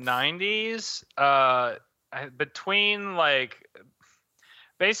the 90s, between like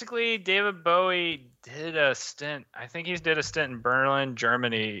basically David Bowie did a stint. I think he did a stint in Berlin,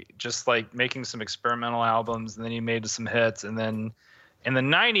 Germany, just like making some experimental albums, and then he made some hits. And then in the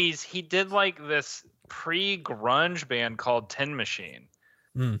 90s, he did like this pre-grunge band called Tin Machine.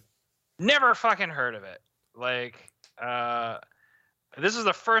 Hmm. Never fucking heard of it. Like, this is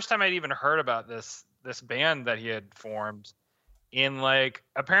the first time I'd even heard about this band that he had formed. In like,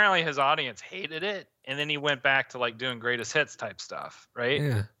 apparently his audience hated it, and then he went back to like doing greatest hits type stuff, right?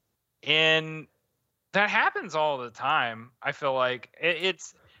 Yeah. And that happens all the time. I feel like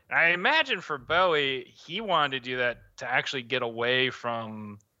it's. I imagine for Bowie, he wanted to do that to actually get away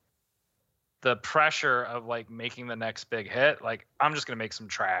from the pressure of like making the next big hit. Like, I'm just gonna make some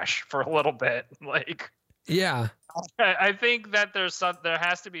trash for a little bit. Like, Yeah. I think that there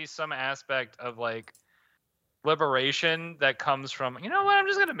has to be some aspect of like liberation that comes from, you know what, I'm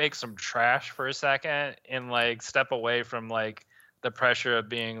just gonna make some trash for a second and like step away from like the pressure of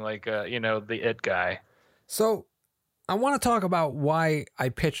being like the it guy. So I want to talk about why I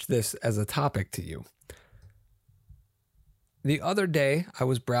pitched this as a topic to you. The other day, I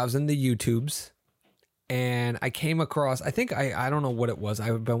was browsing the YouTubes and I came across, I think I don't know what it was. I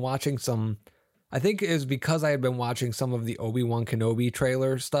had been watching some, I think it was because I had been watching some of the Obi-Wan Kenobi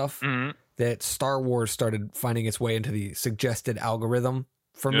trailer stuff that Star Wars started finding its way into the suggested algorithm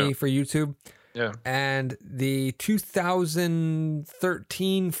for me for YouTube. Yeah. And the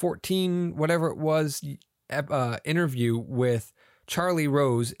 2013, 14, whatever it was, interview with Charlie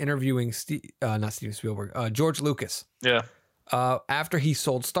Rose interviewing not Steven Spielberg, George Lucas. Yeah. After he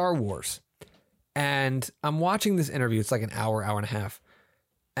sold Star Wars. And I'm watching this interview. It's like an hour and a half.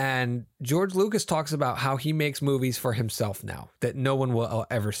 And George Lucas talks about how he makes movies for himself now that no one will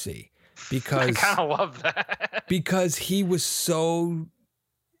ever see. Because I kind of love that. because he was so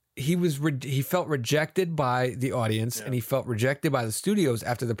he felt rejected by the audience and he felt rejected by the studios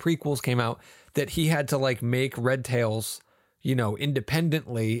after the prequels came out, that he had to like make Red Tails,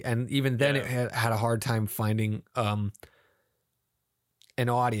 independently, and even then it had a hard time finding an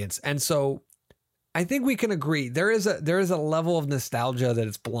audience. And so I think we can agree there is a level of nostalgia that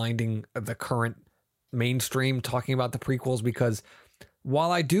is blinding the current mainstream talking about the prequels, because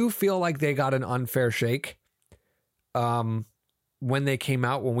while I do feel like they got an unfair shake when they came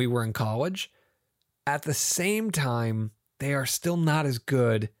out when we were in college, at the same time, they are still not as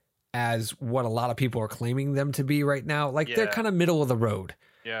good as what a lot of people are claiming them to be right now. Like they're kind of middle of the road.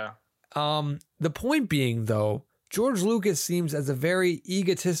 Yeah. The point being, though, George Lucas seems as a very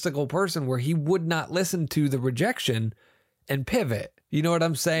egotistical person where he would not listen to the rejection and pivot. You know what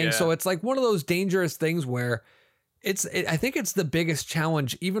I'm saying? Yeah. So it's like one of those dangerous things where I think it's the biggest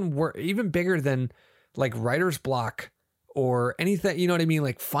challenge, even bigger than like writer's block or anything, you know what I mean?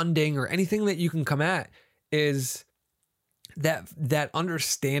 Like funding or anything that you can come at, is that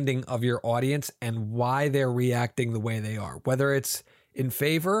understanding of your audience and why they're reacting the way they are, whether it's in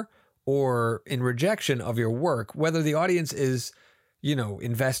favor or in rejection of your work, whether the audience is,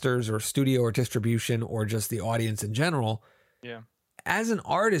 investors or studio or distribution or just the audience in general. Yeah. As an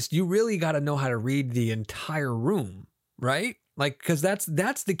artist, you really got to know how to read the entire room, right? Like, because that's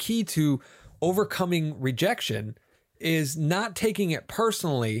the key to overcoming rejection, is not taking it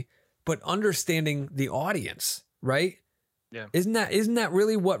personally, but understanding the audience, right? Yeah. Isn't that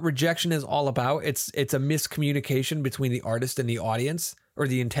really what rejection is all about? It's a miscommunication between the artist and the audience, or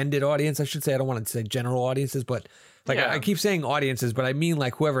the intended audience, I should say. I don't want to say general audiences, but like I keep saying audiences, but I mean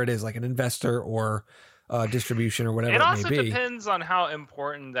like whoever it is, like an investor or distribution or whatever it also may be. Depends on how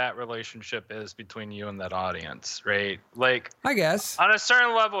important that relationship is between you and that audience, right? Like, I guess on a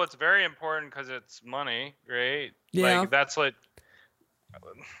certain level, it's very important because it's money, right? Yeah. Like, that's what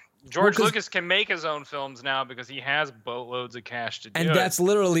George Lucas can make his own films now because he has boatloads of cash to do it. And that's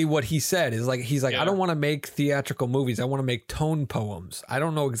literally what he said. Is like, he's like, I don't want to make theatrical movies. I want to make tone poems. I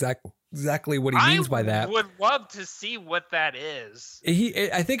don't know exactly what he means by that. I would love to see what that is.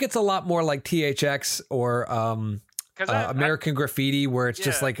 I think it's a lot more like THX or American Graffiti, where it's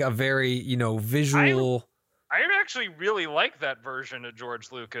just like a very, visual. I actually really like that version of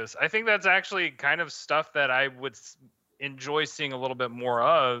George Lucas. I think that's actually kind of stuff that I would enjoy seeing a little bit more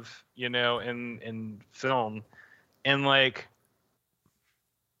of, in film. And like,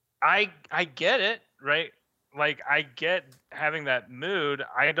 I get it, right? Like, I get having that mood.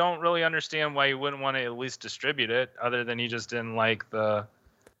 I don't really understand why you wouldn't want to at least distribute it, other than he just didn't like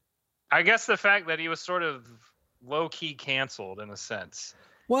I guess the fact that he was sort of low-key canceled in a sense.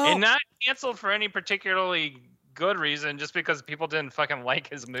 Well, and not canceled for any particularly good reason, just because people didn't fucking like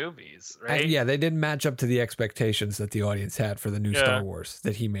his movies, right? Yeah, they didn't match up to the expectations that the audience had for the new Star Wars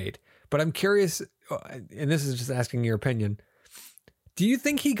that he made. But I'm curious, and this is just asking your opinion, do you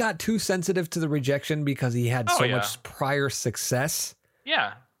think he got too sensitive to the rejection because he had so much prior success?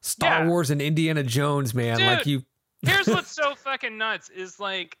 Yeah. Star Wars and Indiana Jones, man. Dude, like you. Here's what's so fucking nuts is,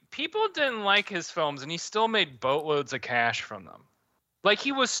 like, people didn't like his films and he still made boatloads of cash from them. Like,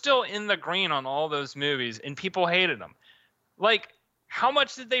 he was still in the green on all those movies and people hated him. Like, how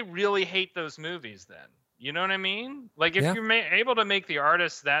much did they really hate those movies then? You know what I mean? Like, if you're able to make the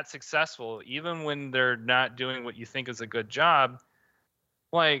artist that successful, even when they're not doing what you think is a good job,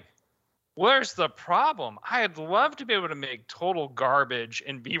 like, where's the problem? I'd love to be able to make total garbage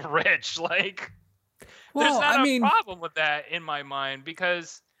and be rich. Like, there's not a problem with that in my mind,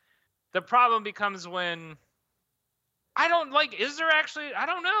 because the problem becomes when I don't like, is there actually, I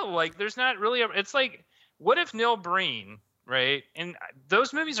don't know. Like, there's not really, it's like, what if Neil Breen, right? And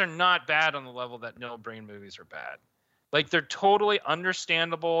those movies are not bad on the level that Neil Breen movies are bad. Like, they're totally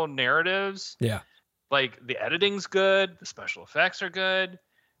understandable narratives. Yeah. Like, the editing's good. The special effects are good.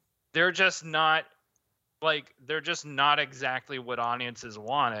 They're just not exactly what audiences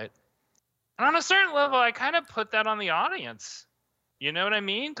want it. And on a certain level, I kind of put that on the audience. You know what I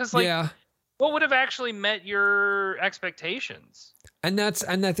mean? Because, like, what would have actually met your expectations? And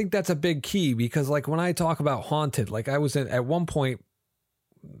I think that's a big key, because, like, when I talk about Haunted, like, I was at one point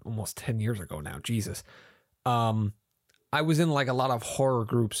almost 10 years ago now, Jesus. I was in like a lot of horror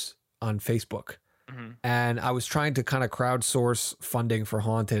groups on Facebook. Mm-hmm. And I was trying to kind of crowdsource funding for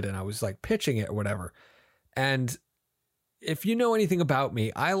Haunted, and I was like pitching it or whatever. And if you know anything about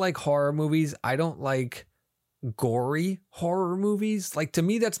me, I like horror movies. I don't like gory horror movies. Like, to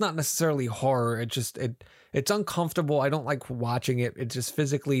me, that's not necessarily horror. It's uncomfortable. I don't like watching it. It just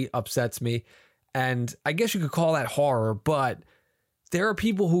physically upsets me. And I guess you could call that horror, but there are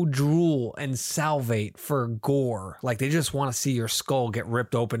people who drool and salivate for gore. Like, they just want to see your skull get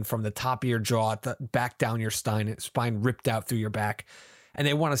ripped open from the top of your jaw, back down your spine ripped out through your back. And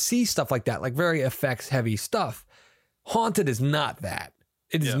they want to see stuff like that, like very effects heavy stuff. Haunted is not that.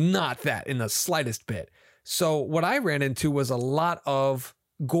 It is not that in the slightest bit. So what I ran into was a lot of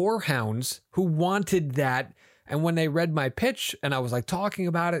gore hounds who wanted that. And when they read my pitch and I was like talking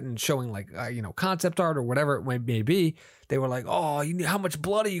about it and showing like, concept art or whatever it may be, they were like, oh, how much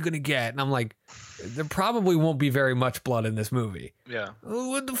blood are you going to get? And I'm like, there probably won't be very much blood in this movie. Yeah.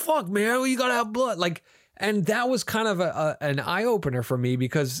 What the fuck, man? Well, you got to have blood. Like, and that was kind of an eye opener for me,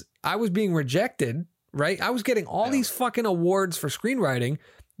 because I was being rejected, right? I was getting all these fucking awards for screenwriting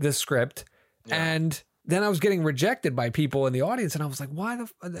this script. Yeah. And then I was getting rejected by people in the audience, and I was like, why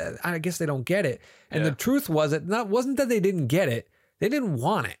I guess they don't get it. And the truth was, wasn't that they didn't get it. They didn't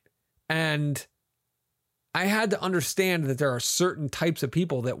want it. And I had to understand that there are certain types of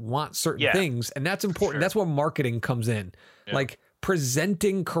people that want certain things. And that's important. Sure. That's where marketing comes in. Yeah. Like,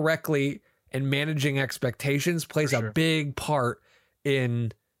 presenting correctly and managing expectations plays a big part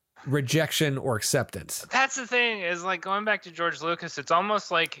in rejection or acceptance. That's the thing, is like going back to George Lucas, it's almost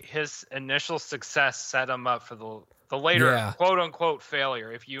like his initial success set him up for the later quote unquote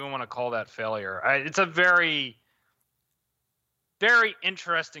failure, if you want to call that failure. It's a very, very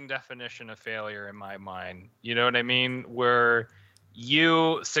interesting definition of failure in my mind. You know what I mean? Where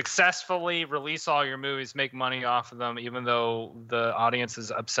you successfully release all your movies, make money off of them, even though the audience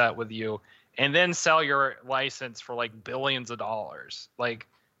is upset with you, and then sell your license for like billions of dollars. Like,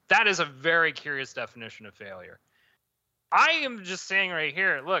 that is a very curious definition of failure. I am just saying right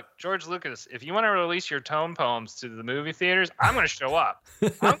here, look, George Lucas, if you want to release your tone poems to the movie theaters, I'm going to show up.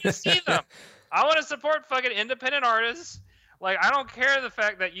 I'm going to see them. I want to support fucking independent artists. Like, I don't care the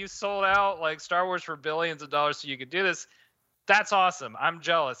fact that you sold out like Star Wars for billions of dollars so you could do this. That's awesome. I'm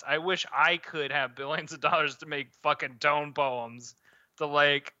jealous. I wish I could have billions of dollars to make fucking tone poems to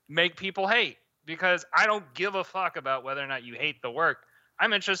like make people hate, because I don't give a fuck about whether or not you hate the work.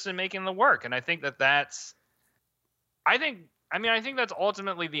 I'm interested in making the work. And I think that's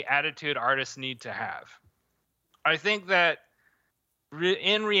ultimately the attitude artists need to have. I think that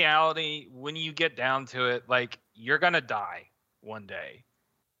in reality, when you get down to it, like, you're going to die one day.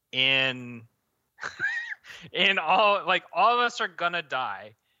 And all of us are going to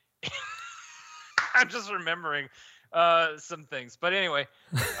die. I'm just remembering some things. But anyway.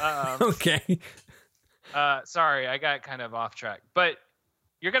 Okay. Sorry, I got kind of off track. But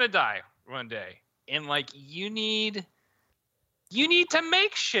you're going to die one day. And like, you need to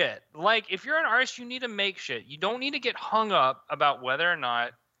make shit. Like, if you're an artist, you need to make shit. You don't need to get hung up about whether or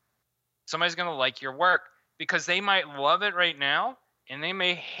not somebody's going to like your work, because they might love it right now and they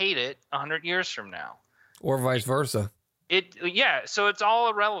may hate it 100 years from now. Or vice versa. So it's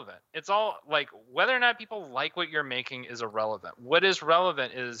all irrelevant. It's all like, whether or not people like what you're making is irrelevant. What is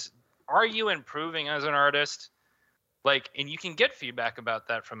relevant is, are you improving as an artist? Like, and you can get feedback about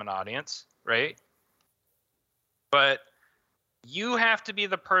that from an audience, right? But you have to be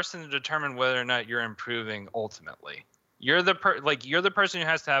the person to determine whether or not you're improving ultimately. You're the person who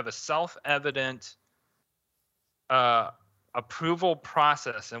has to have a self-evident approval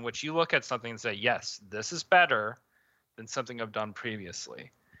process in which you look at something and say, yes, this is better than something I've done previously.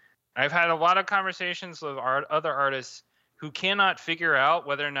 I've had a lot of conversations with other artists who cannot figure out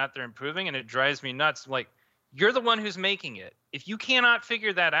whether or not they're improving, and it drives me nuts. Like, you're the one who's making it. If you cannot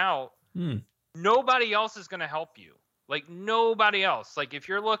figure that out, nobody else is going to help you. Like, nobody else. Like, if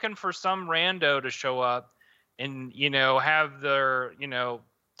you're looking for some rando to show up and, you know, have their, you know,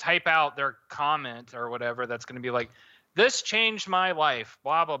 type out their comment or whatever, that's going to be like, this changed my life,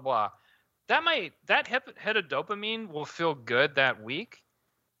 blah, blah, blah. That hit of dopamine will feel good that week,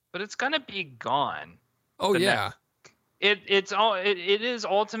 but it's going to be gone. Oh, yeah. It is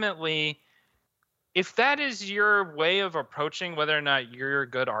ultimately, if that is your way of approaching whether or not you're a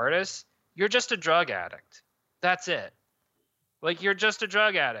good artist, you're just a drug addict. That's it. Like, you're just a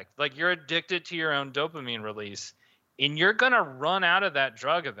drug addict. Like, you're addicted to your own dopamine release, and you're going to run out of that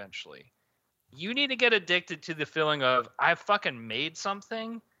drug eventually. You need to get addicted to the feeling of, I fucking made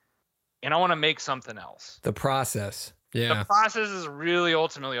something and I want to make something else. The process. Yeah. The process is really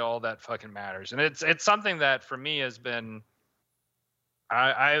ultimately all that fucking matters. And it's something that for me has been,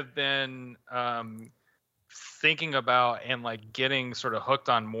 I've been thinking about and like getting sort of hooked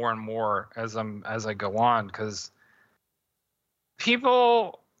on more and more as I go on, because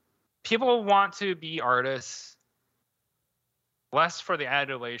people want to be artists less for the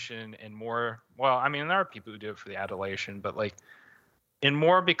adulation and more, well, I mean, there are people who do it for the adulation, but like, and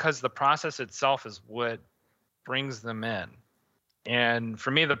more because the process itself is what brings them in. And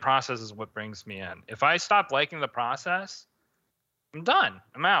for me, the process is what brings me in. If I stop liking the process, I'm done.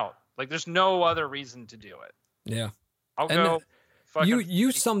 I'm out. Like, there's no other reason to do it. Yeah. I'll go.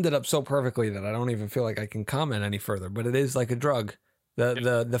 You summed it up so perfectly that I don't even feel like I can comment any further, but it is like a drug.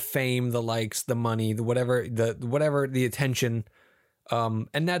 The fame, the likes, the money, the whatever, the attention.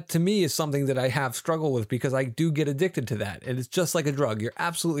 And that to me is something that I have struggled with, because I do get addicted to that. And it's just like a drug. You're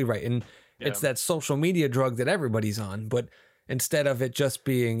absolutely right. And it's that social media drug that everybody's on. But instead of it just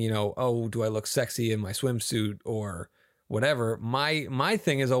being, you know, oh, do I look sexy in my swimsuit or whatever? My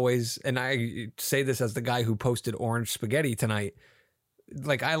thing is always, and I say this as the guy who posted orange spaghetti tonight,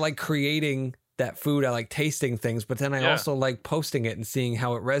 like, I like creating that food. I like tasting things, but then I also like posting it and seeing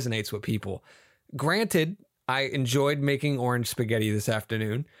how it resonates with people. Granted, I enjoyed making orange spaghetti this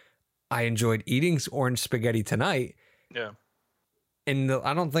afternoon. I enjoyed eating orange spaghetti tonight. Yeah. And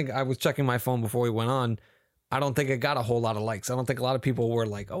I don't think, I was checking my phone before we went on, I don't think it got a whole lot of likes. I don't think a lot of people were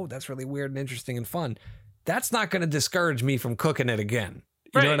like, oh, that's really weird and interesting and fun. That's not going to discourage me from cooking it again.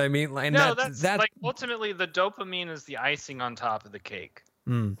 You know what I mean? And no, that's like ultimately the dopamine is the icing on top of the cake.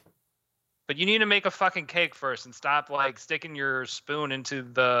 Mm. But you need to make a fucking cake first and stop like sticking your spoon into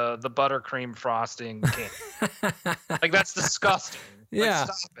the buttercream frosting cake. Like that's disgusting. Yeah,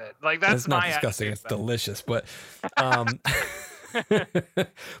 like, stop it. Like that's not my disgusting. attitude, It's delicious, but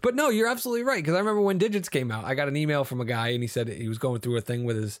but no, you're absolutely right. Because I remember when Digits came out, I got an email from a guy and he said he was going through a thing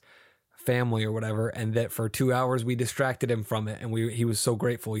with his family or whatever, and that for 2 hours we distracted him from it, and he was so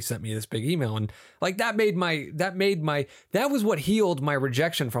grateful. He sent me this big email, and like that was what healed my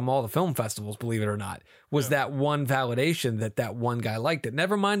rejection from all the film festivals, believe it or not, was that one validation that one guy liked it.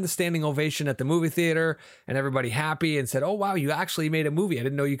 Never mind the standing ovation at the movie theater and everybody happy and said, oh wow, you actually made a movie, I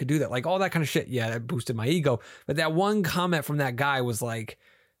didn't know you could do that, like all that kind of shit. Yeah, that boosted my ego. But that one comment from that guy was like,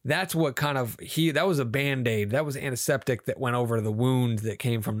 that's what kind of that was a Band-Aid. That was antiseptic that went over the wound that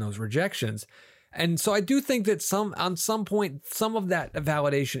came from those rejections. And so I do think that on some point, some of that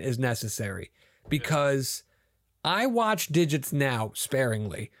validation is necessary, because I watch Digits now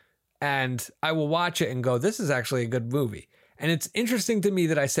sparingly, and I will watch it and go, this is actually a good movie. And it's interesting to me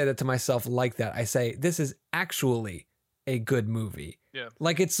that I said it to myself like that. I say, this is actually a good movie. Yeah.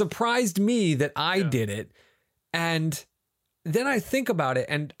 Like it surprised me that I did it. And then I think about it,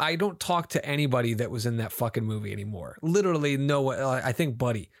 and I don't talk to anybody that was in that fucking movie anymore. Literally no one. I think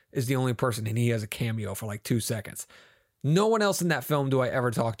Buddy is the only person, and he has a cameo for like 2 seconds. No one else in that film do I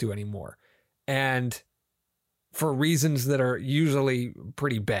ever talk to anymore. And for reasons that are usually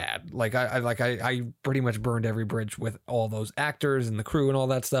pretty bad. Like I pretty much burned every bridge with all those actors and the crew and all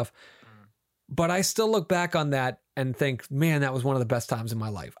that stuff. But I still look back on that and think, man, that was one of the best times in my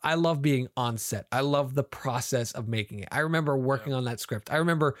life. I love being on set. I love the process of making it. I remember working on that script. I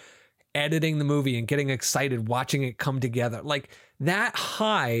remember editing the movie and getting excited, watching it come together. Like that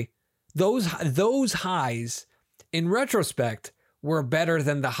high, those highs in retrospect were better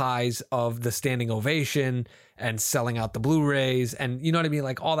than the highs of the standing ovation and selling out the Blu-rays and you know what I mean?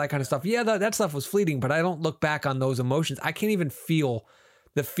 Like all that kind of stuff. Yeah, that stuff was fleeting, but I don't look back on those emotions. I can't even feel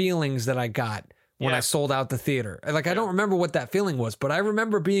the feelings that I got when I sold out the theater. Like, I don't remember what that feeling was, but I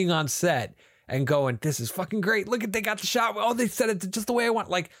remember being on set and going, this is fucking great. Look at, they got the shot. Oh, they said it just the way I want.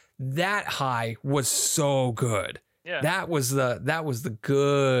 Like that high was so good. Yeah. That was the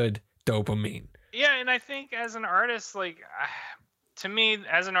good dopamine. Yeah. And I think as an artist, like to me,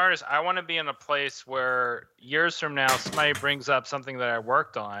 as an artist, I want to be in a place where years from now, somebody brings up something that I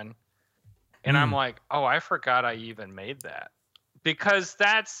worked on and I'm like, oh, I forgot I even made that. Because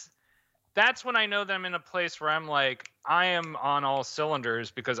that's when I know that I'm in a place where I'm like, I am on all cylinders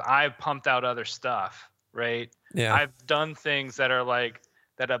because I've pumped out other stuff, right? Yeah. I've done things that are like,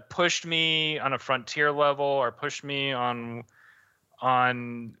 that have pushed me on a frontier level or pushed me on,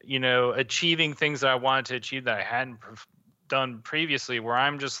 you know, achieving things that I wanted to achieve that I hadn't done previously, where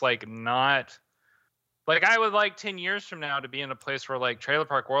I'm just like not, like I would like 10 years from now to be in a place where like Trailer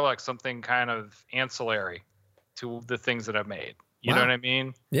Park Warlock's something kind of ancillary to the things that I've made. You know what I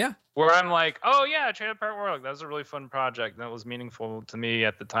mean? Yeah. Where I'm like, oh yeah, Trailer Park Warlock, that was a really fun project. That was meaningful to me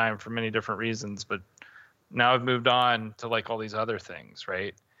at the time for many different reasons. But now I've moved on to like all these other things,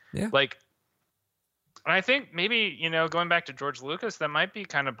 right? Yeah. Like, I think maybe, you know, going back to George Lucas, that might be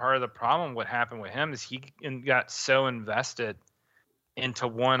kind of part of the problem. What happened with him is he got so invested into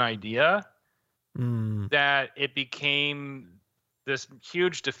one idea that it became this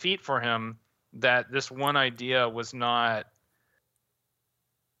huge defeat for him, that this one idea was no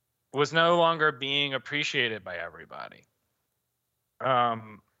longer being appreciated by everybody.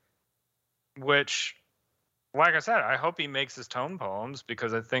 Which, like I said, I hope he makes his tone poems,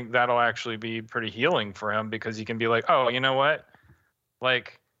 because I think that'll actually be pretty healing for him, because he can be like, oh, you know what?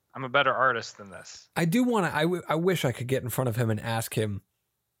 Like, I'm a better artist than this. I do want to, I wish I could get in front of him and ask him,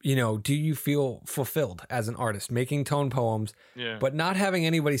 you know, do you feel fulfilled as an artist making tone poems, but not having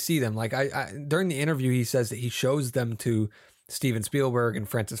anybody see them? Like during the interview, he says that he shows them to Steven Spielberg and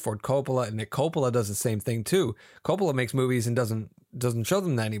Francis Ford Coppola, and Nick Coppola does the same thing too. Coppola makes movies and doesn't show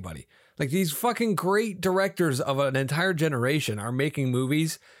them to anybody. Like, these fucking great directors of an entire generation are making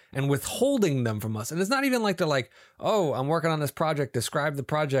movies and withholding them from us. And it's not even like they're like, oh, I'm working on this project, describe the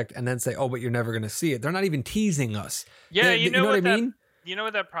project, and then say, oh, but you're never going to see it. They're not even teasing us. Yeah, you know what I mean? You know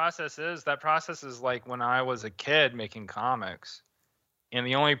what that process is? That process is like when I was a kid making comics, and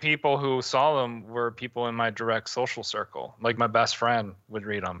the only people who saw them were people in my direct social circle. Like my best friend would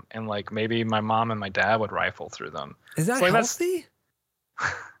read them, and like maybe my mom and my dad would rifle through them. Is that like healthy?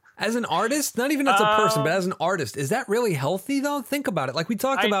 As an artist, not even as a person, but as an artist, is that really healthy though? Think about it. Like we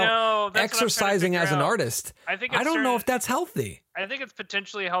talked about exercising as an artist. I don't know if that's healthy. I think it's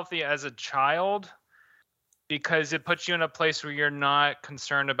potentially healthy as a child, because it puts you in a place where you're not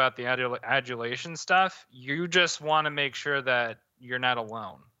concerned about the adulation stuff. You just want to make sure that you're not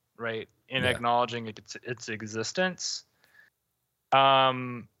alone, right? In acknowledging its existence. Now,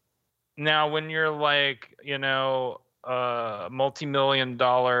 when you're like, a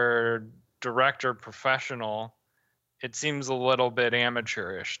multi-million-dollar director professional, it seems a little bit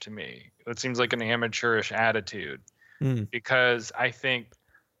amateurish to me. It seems like an amateurish attitude, because I think,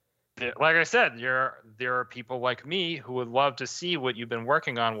 like I said, there are people like me who would love to see what you've been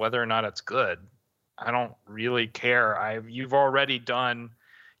working on, whether or not it's good. I don't really care. You've already done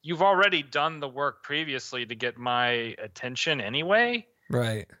the work previously to get my attention anyway.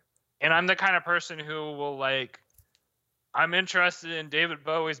 Right. And I'm the kind of person who will I'm interested in David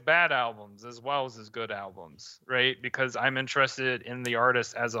Bowie's bad albums as well as his good albums, right? Because I'm interested in the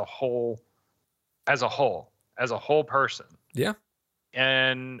artist as a whole person. Yeah.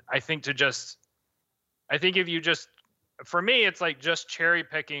 And I think if you just, for me, it's like just cherry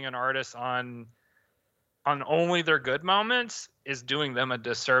picking an artist on only their good moments is doing them a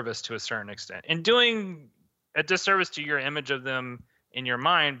disservice to a certain extent, and doing a disservice to your image of them in your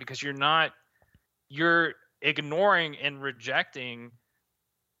mind, because you're ignoring and rejecting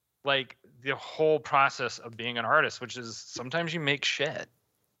like the whole process of being an artist, which is sometimes you make shit.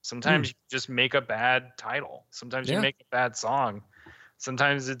 Sometimes you just make a bad title. Sometimes you make a bad song.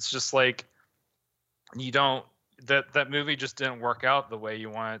 Sometimes it's just like that movie just didn't work out the way you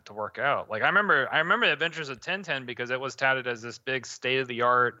want it to work out. Like I remember The Adventures of Tintin, because it was touted as this big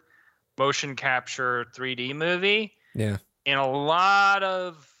state-of-the-art motion capture 3D movie. Yeah. And a lot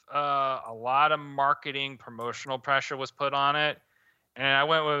of marketing promotional pressure was put on it.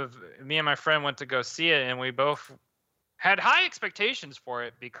 And me and my friend went to go see it, and we both had high expectations for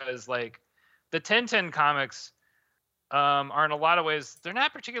it, because like the Tintin comics are in a lot of ways, they're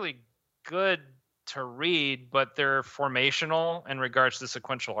not particularly good to read, but they're formational in regards to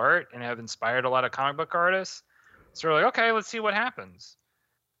sequential art and have inspired a lot of comic book artists. So we're like, okay, let's see what happens.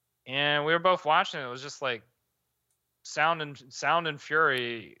 And we were both watching it. It was just like sound and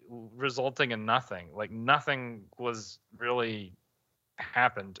fury resulting in nothing. Like nothing was really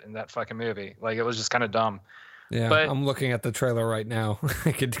happened in that fucking movie. Like it was just kind of dumb. Yeah, but I'm looking at the trailer right now.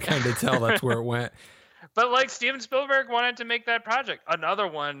 I could kind of tell that's where it went. But like Steven Spielberg wanted to make that project. Another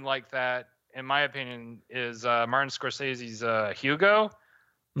one like that, in my opinion, is Martin Scorsese's Hugo.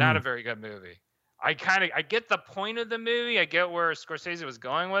 Not a very good movie. I get the point of the movie. I get where Scorsese was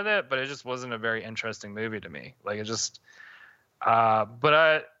going with it, but it just wasn't a very interesting movie to me. Like it just,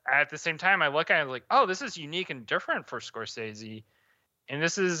 but at the same time, I look at it like, oh, this is unique and different for Scorsese. And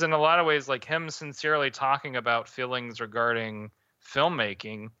this is in a lot of ways like him sincerely talking about feelings regarding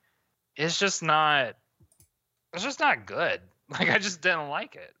filmmaking. It's just not good. Like I just didn't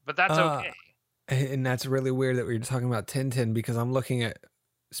like it, but that's okay. And that's really weird that we were talking about Tintin, because I'm looking at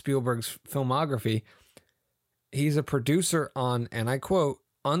Spielberg's filmography. He's a producer on, and I quote,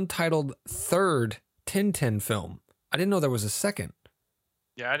 untitled third Tintin film. I didn't know there was a second.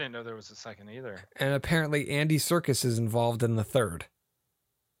 Yeah, I didn't know there was a second either. And apparently Andy Serkis is involved in the third.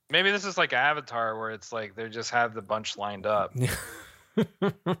 Maybe this is like Avatar, where it's like they just have the bunch lined up. Because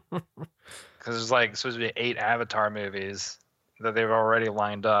there's like supposed to be 8 Avatar movies that they've already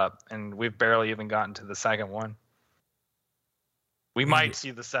lined up, and we've barely even gotten to the second one. We might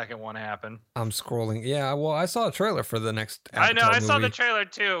see the second one happen. I'm scrolling. Yeah, well, I saw a trailer for the next Avatar I know, I saw movie. the trailer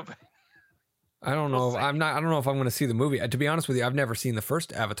too. But I don't know. I don't know if I'm going to see the movie. To be honest with you, I've never seen the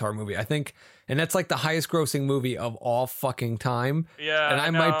first Avatar movie. I think, and that's like the highest grossing movie of all fucking time. Yeah. And I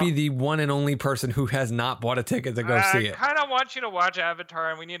might be the one and only person who has not bought a ticket to go see it. I kind of want you to watch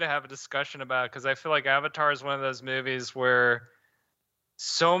Avatar, and we need to have a discussion about it, because I feel like Avatar is one of those movies where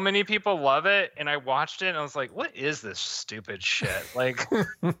so many people love it, and I watched it and I was like, what is this stupid shit? Like,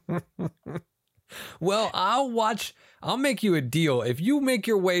 well, I'll make you a deal. If you make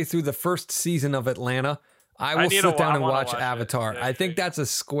your way through the first season of Atlanta, I will sit down and watch Avatar. Yeah, I think that's a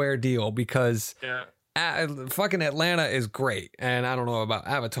square deal, because fucking Atlanta is great. And I don't know about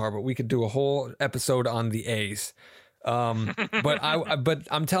Avatar, but we could do a whole episode on the A's. But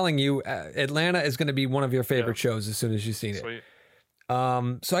I'm telling you, Atlanta is going to be one of your favorite shows as soon as you've seen it.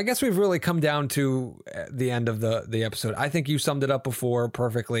 So I guess we've really come down to the end of the episode. I think you summed it up before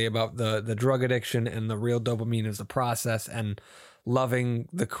perfectly about the drug addiction and the real dopamine is the process, and loving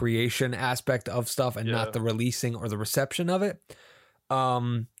the creation aspect of stuff and not the releasing or the reception of it.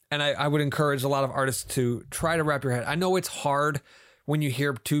 And I would encourage a lot of artists to try to wrap your head. I know it's hard when you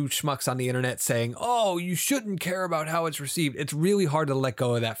hear two schmucks on the internet saying, oh, you shouldn't care about how it's received. It's really hard to let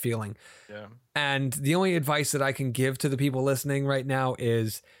go of that feeling. Yeah. And the only advice that I can give to the people listening right now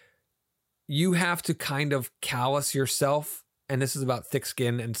is you have to kind of callous yourself, and this is about thick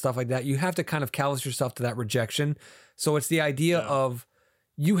skin and stuff like that. You have to kind of callous yourself to that rejection. So it's the idea of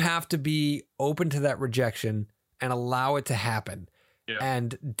you have to be open to that rejection and allow it to happen. Yeah.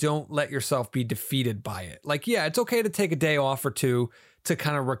 And don't let yourself be defeated by it. Like, yeah, it's okay to take a day off or two to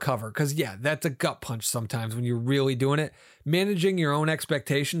kind of recover. Because, yeah, that's a gut punch sometimes when you're really doing it. Managing your own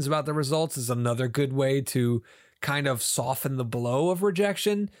expectations about the results is another good way to kind of soften the blow of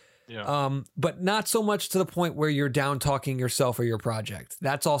rejection. Yeah. But not so much to the point where you're down talking yourself or your project.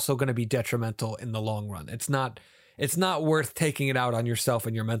 That's also going to be detrimental in the long run. It's not worth taking it out on yourself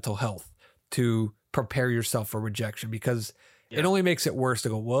and your mental health to prepare yourself for rejection, because it only makes it worse to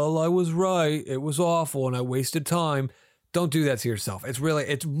go, well, I was right, it was awful, and I wasted time. Don't do that to yourself. It's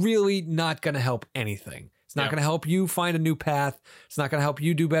really not going to help anything. It's not going to help you find a new path. It's not going to help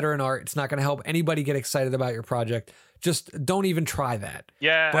you do better in art. It's not going to help anybody get excited about your project. Just don't even try that.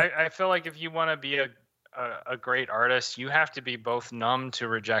 Yeah, but I feel like if you want to be a great artist, you have to be both numb to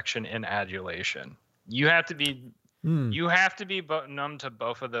rejection and adulation. You have to be numb to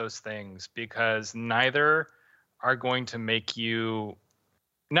both of those things, because neither are going to make you.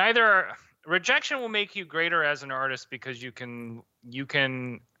 Rejection will make you greater as an artist, because you can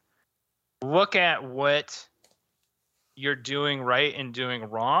look at what you're doing right and doing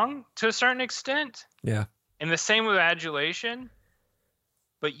wrong to a certain extent. Yeah. And the same with adulation,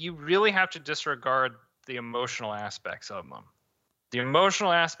 but you really have to disregard the emotional aspects of them. The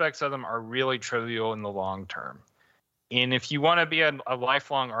emotional aspects of them are really trivial in the long term. And if you want to be a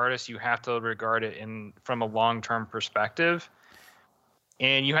lifelong artist, you have to regard it from a long-term perspective.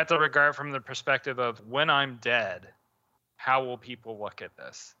 And you have to regard it from the perspective of, when I'm dead, how will people look at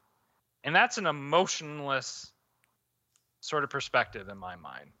this? And that's an emotionless sort of perspective in my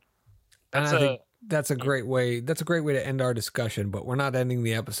mind. That's a great way. That's a great way to end our discussion, but we're not ending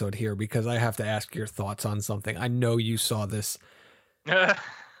the episode here, because I have to ask your thoughts on something. I know you saw this.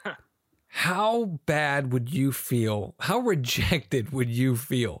 How bad would you feel? How rejected would you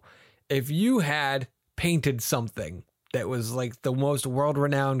feel if you had painted something that was like the most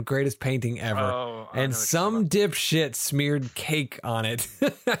world-renowned, greatest painting ever, and some dipshit smeared cake on it?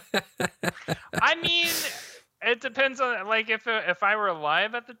 I mean, it depends on, like, if I were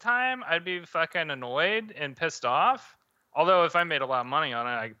alive at the time, I'd be fucking annoyed and pissed off. Although if I made a lot of money on it,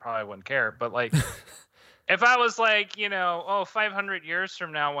 I probably wouldn't care. But like, if I was like, 500 years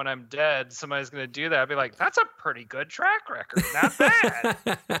from now when I'm dead, somebody's going to do that, I'd be like, that's a pretty good track record. Not bad.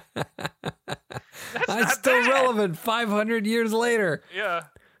 I'm still relevant 500 years later. Yeah.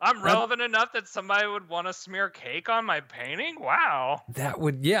 I'm relevant enough that somebody would want to smear cake on my painting. Wow. That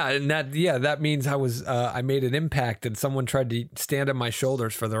means I made an impact, and someone tried to stand on my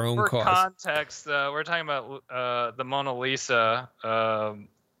shoulders for their own cause. For context, we're talking about the Mona Lisa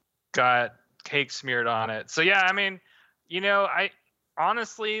got cake smeared on it. So yeah, I mean, I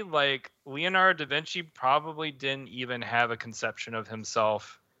honestly, like, Leonardo da Vinci probably didn't even have a conception of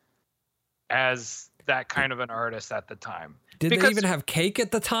himself as that kind of an artist at the time. Did they even have cake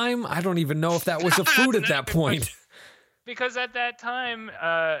at the time? I don't even know if that was a food at that point. Because at that time,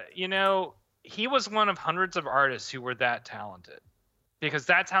 he was one of hundreds of artists who were that talented. Because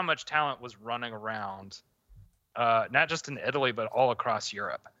that's how much talent was running around, not just in Italy, but all across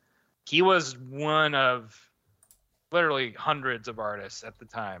Europe. He was one of literally hundreds of artists at the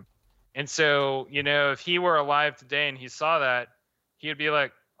time. And so, if he were alive today and he saw that, he'd be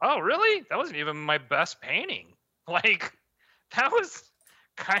like, oh, really? That wasn't even my best painting. Like, that was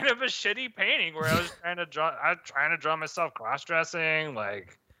kind of a shitty painting where I was trying to draw myself cross-dressing.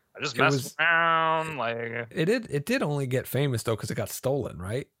 Like, I just messed around. Like, it did only get famous though because it got stolen,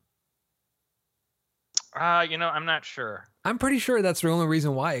 right? I'm not sure. I'm pretty sure that's the only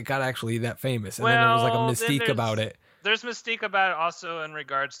reason why it got actually that famous. And then there was like a mystique about it. There's mystique about it also in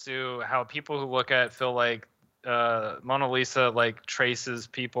regards to how people who look at it feel like Mona Lisa like traces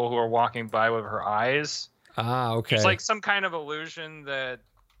people who are walking by with her eyes. Ah, okay. It's like some kind of illusion that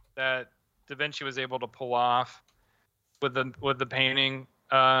Da Vinci was able to pull off with the painting.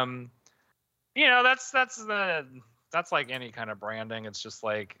 That's like any kind of branding. It's just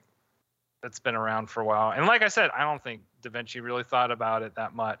like, it's been around for a while. And like I said, I don't think Da Vinci really thought about it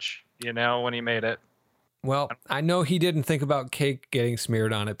that much, when he made it. Well, I know he didn't think about cake getting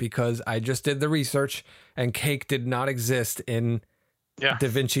smeared on it, because I just did the research, and cake did not exist in Da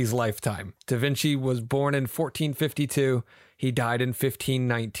Vinci's lifetime. Da Vinci was born in 1452. He died in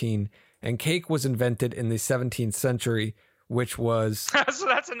 1519. And cake was invented in the 17th century, which was... So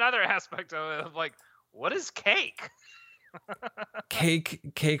that's another aspect of it, of like, what is cake?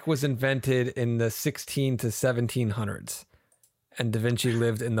 Cake was invented in the 16 to 1700s. and Da Vinci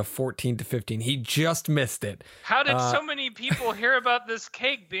lived in the 14 to 15. He just missed it. How did so many people hear about this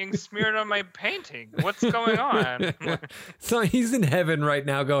cake being smeared on my painting? What's going on? So he's in heaven right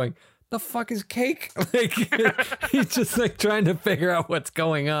now going, the fuck is cake? Like, he's just like trying to figure out what's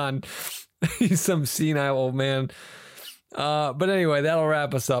going on. He's some senile old man. But anyway, that'll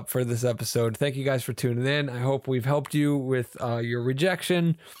wrap us up for this episode. Thank you guys for tuning in. I hope we've helped you with your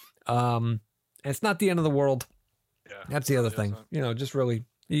rejection. It's not the end of the world. Yeah, that's the other thing. You know, just really,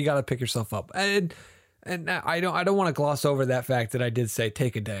 you got to pick yourself up. And I don't want to gloss over that fact that I did say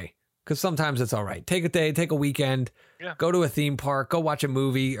take a day, because sometimes it's all right. Take a day, take a weekend, go to a theme park, go watch a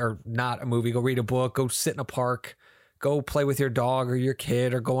movie, or not a movie, go read a book, go sit in a park, go play with your dog or your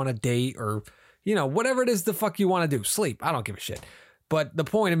kid, or go on a date, or, you know, whatever it is the fuck you want to do. Sleep. I don't give a shit. But the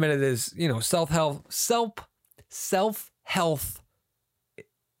point of it is, you know, self-health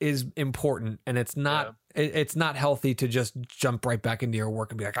is important, and it's not it's not healthy to just jump right back into your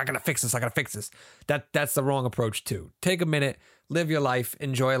work and be like, I gotta fix this. That's the wrong approach too. Take a minute, live your life,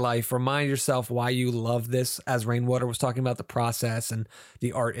 enjoy life, remind yourself why you love this, as Rainwater was talking about the process and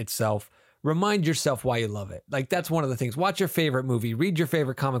the art itself. Remind yourself why you love it. Like, that's one of the things. Watch your favorite movie, read your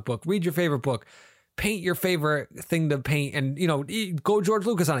favorite comic book, read your favorite book, paint your favorite thing to paint, and, you know, go George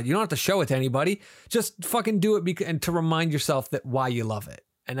Lucas on it. You don't have to show it to anybody. Just fucking do it and to remind yourself that why you love it.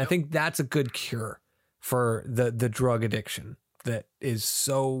 And I think that's a good cure for the drug addiction that is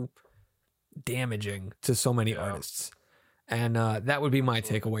so damaging to so many artists. And that would be my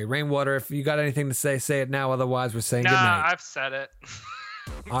takeaway. Rainwater, if you got anything to say it now. Otherwise, we're saying good night. I've said it.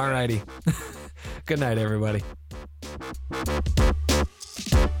 All righty. Good night, everybody.